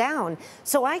 is down.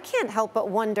 So I can't help but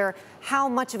wonder how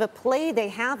much of a play they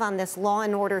have on this law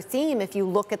and order theme if you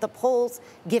look at the polls,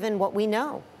 given what we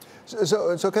know.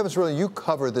 So Kevin Cirilli, you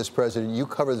cover this president, you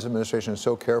cover this administration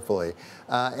so carefully,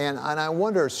 and I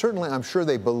wonder, certainly I'm sure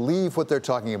they believe what they're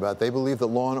talking about. They believe that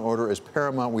law and order is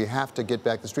paramount. We have to get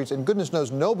back to the streets, and goodness knows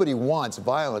nobody wants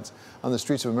violence on the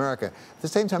streets of America. At the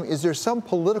same time, is there some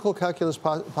political calculus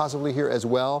possibly here as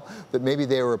well, that maybe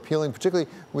they are appealing, particularly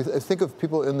think of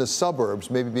people in the suburbs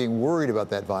maybe being worried about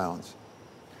that violence?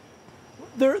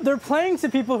 They're playing to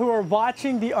people who are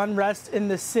watching the unrest in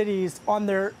the cities on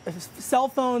their cell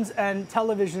phones and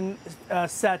television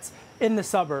sets in the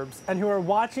suburbs, and who are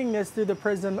watching this through the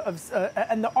prism of,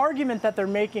 and the argument that they're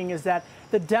making is that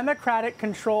the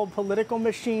Democratic-controlled political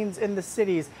machines in the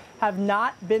cities have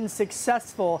not been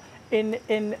successful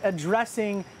in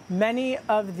addressing many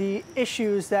of the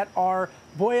issues that are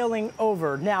boiling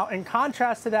over. Now, in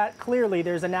contrast to that, clearly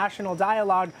there's a national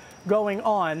dialogue going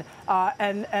on,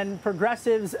 and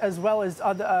progressives as well as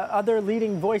other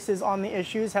leading voices on the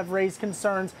issues have raised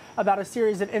concerns about a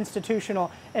series of institutional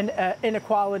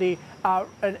inequality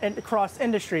across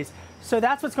industries. So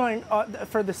that's what's going on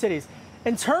for the cities.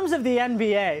 In terms of the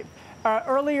NBA,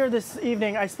 earlier this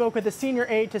evening, I spoke with a senior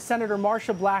aide to Senator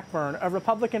Marsha Blackburn, a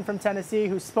Republican from Tennessee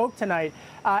who spoke tonight,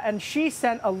 and she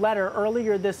sent a letter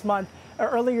earlier this summer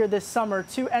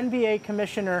to NBA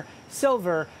Commissioner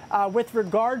Silver with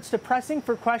regards to pressing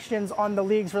for questions on the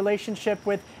league's relationship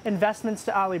with investments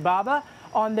to Alibaba,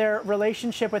 on their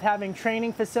relationship with having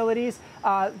training facilities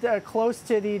close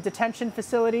to the detention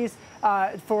facilities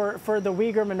for the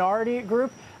Uyghur minority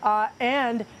group,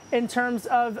 and in terms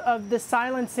of the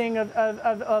silencing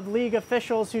of league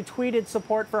officials who tweeted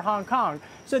support for Hong Kong.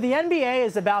 So the NBA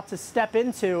is about to step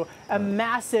into a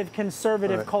massive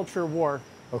conservative culture war.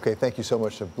 Okay, thank you so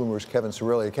much to Bloomberg's Kevin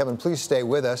Cirilli. Kevin, please stay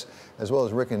with us, as well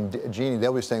as Rick and Jeannie.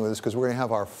 They'll be staying with us because we're going to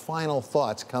have our final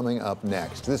thoughts coming up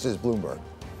next. This is Bloomberg.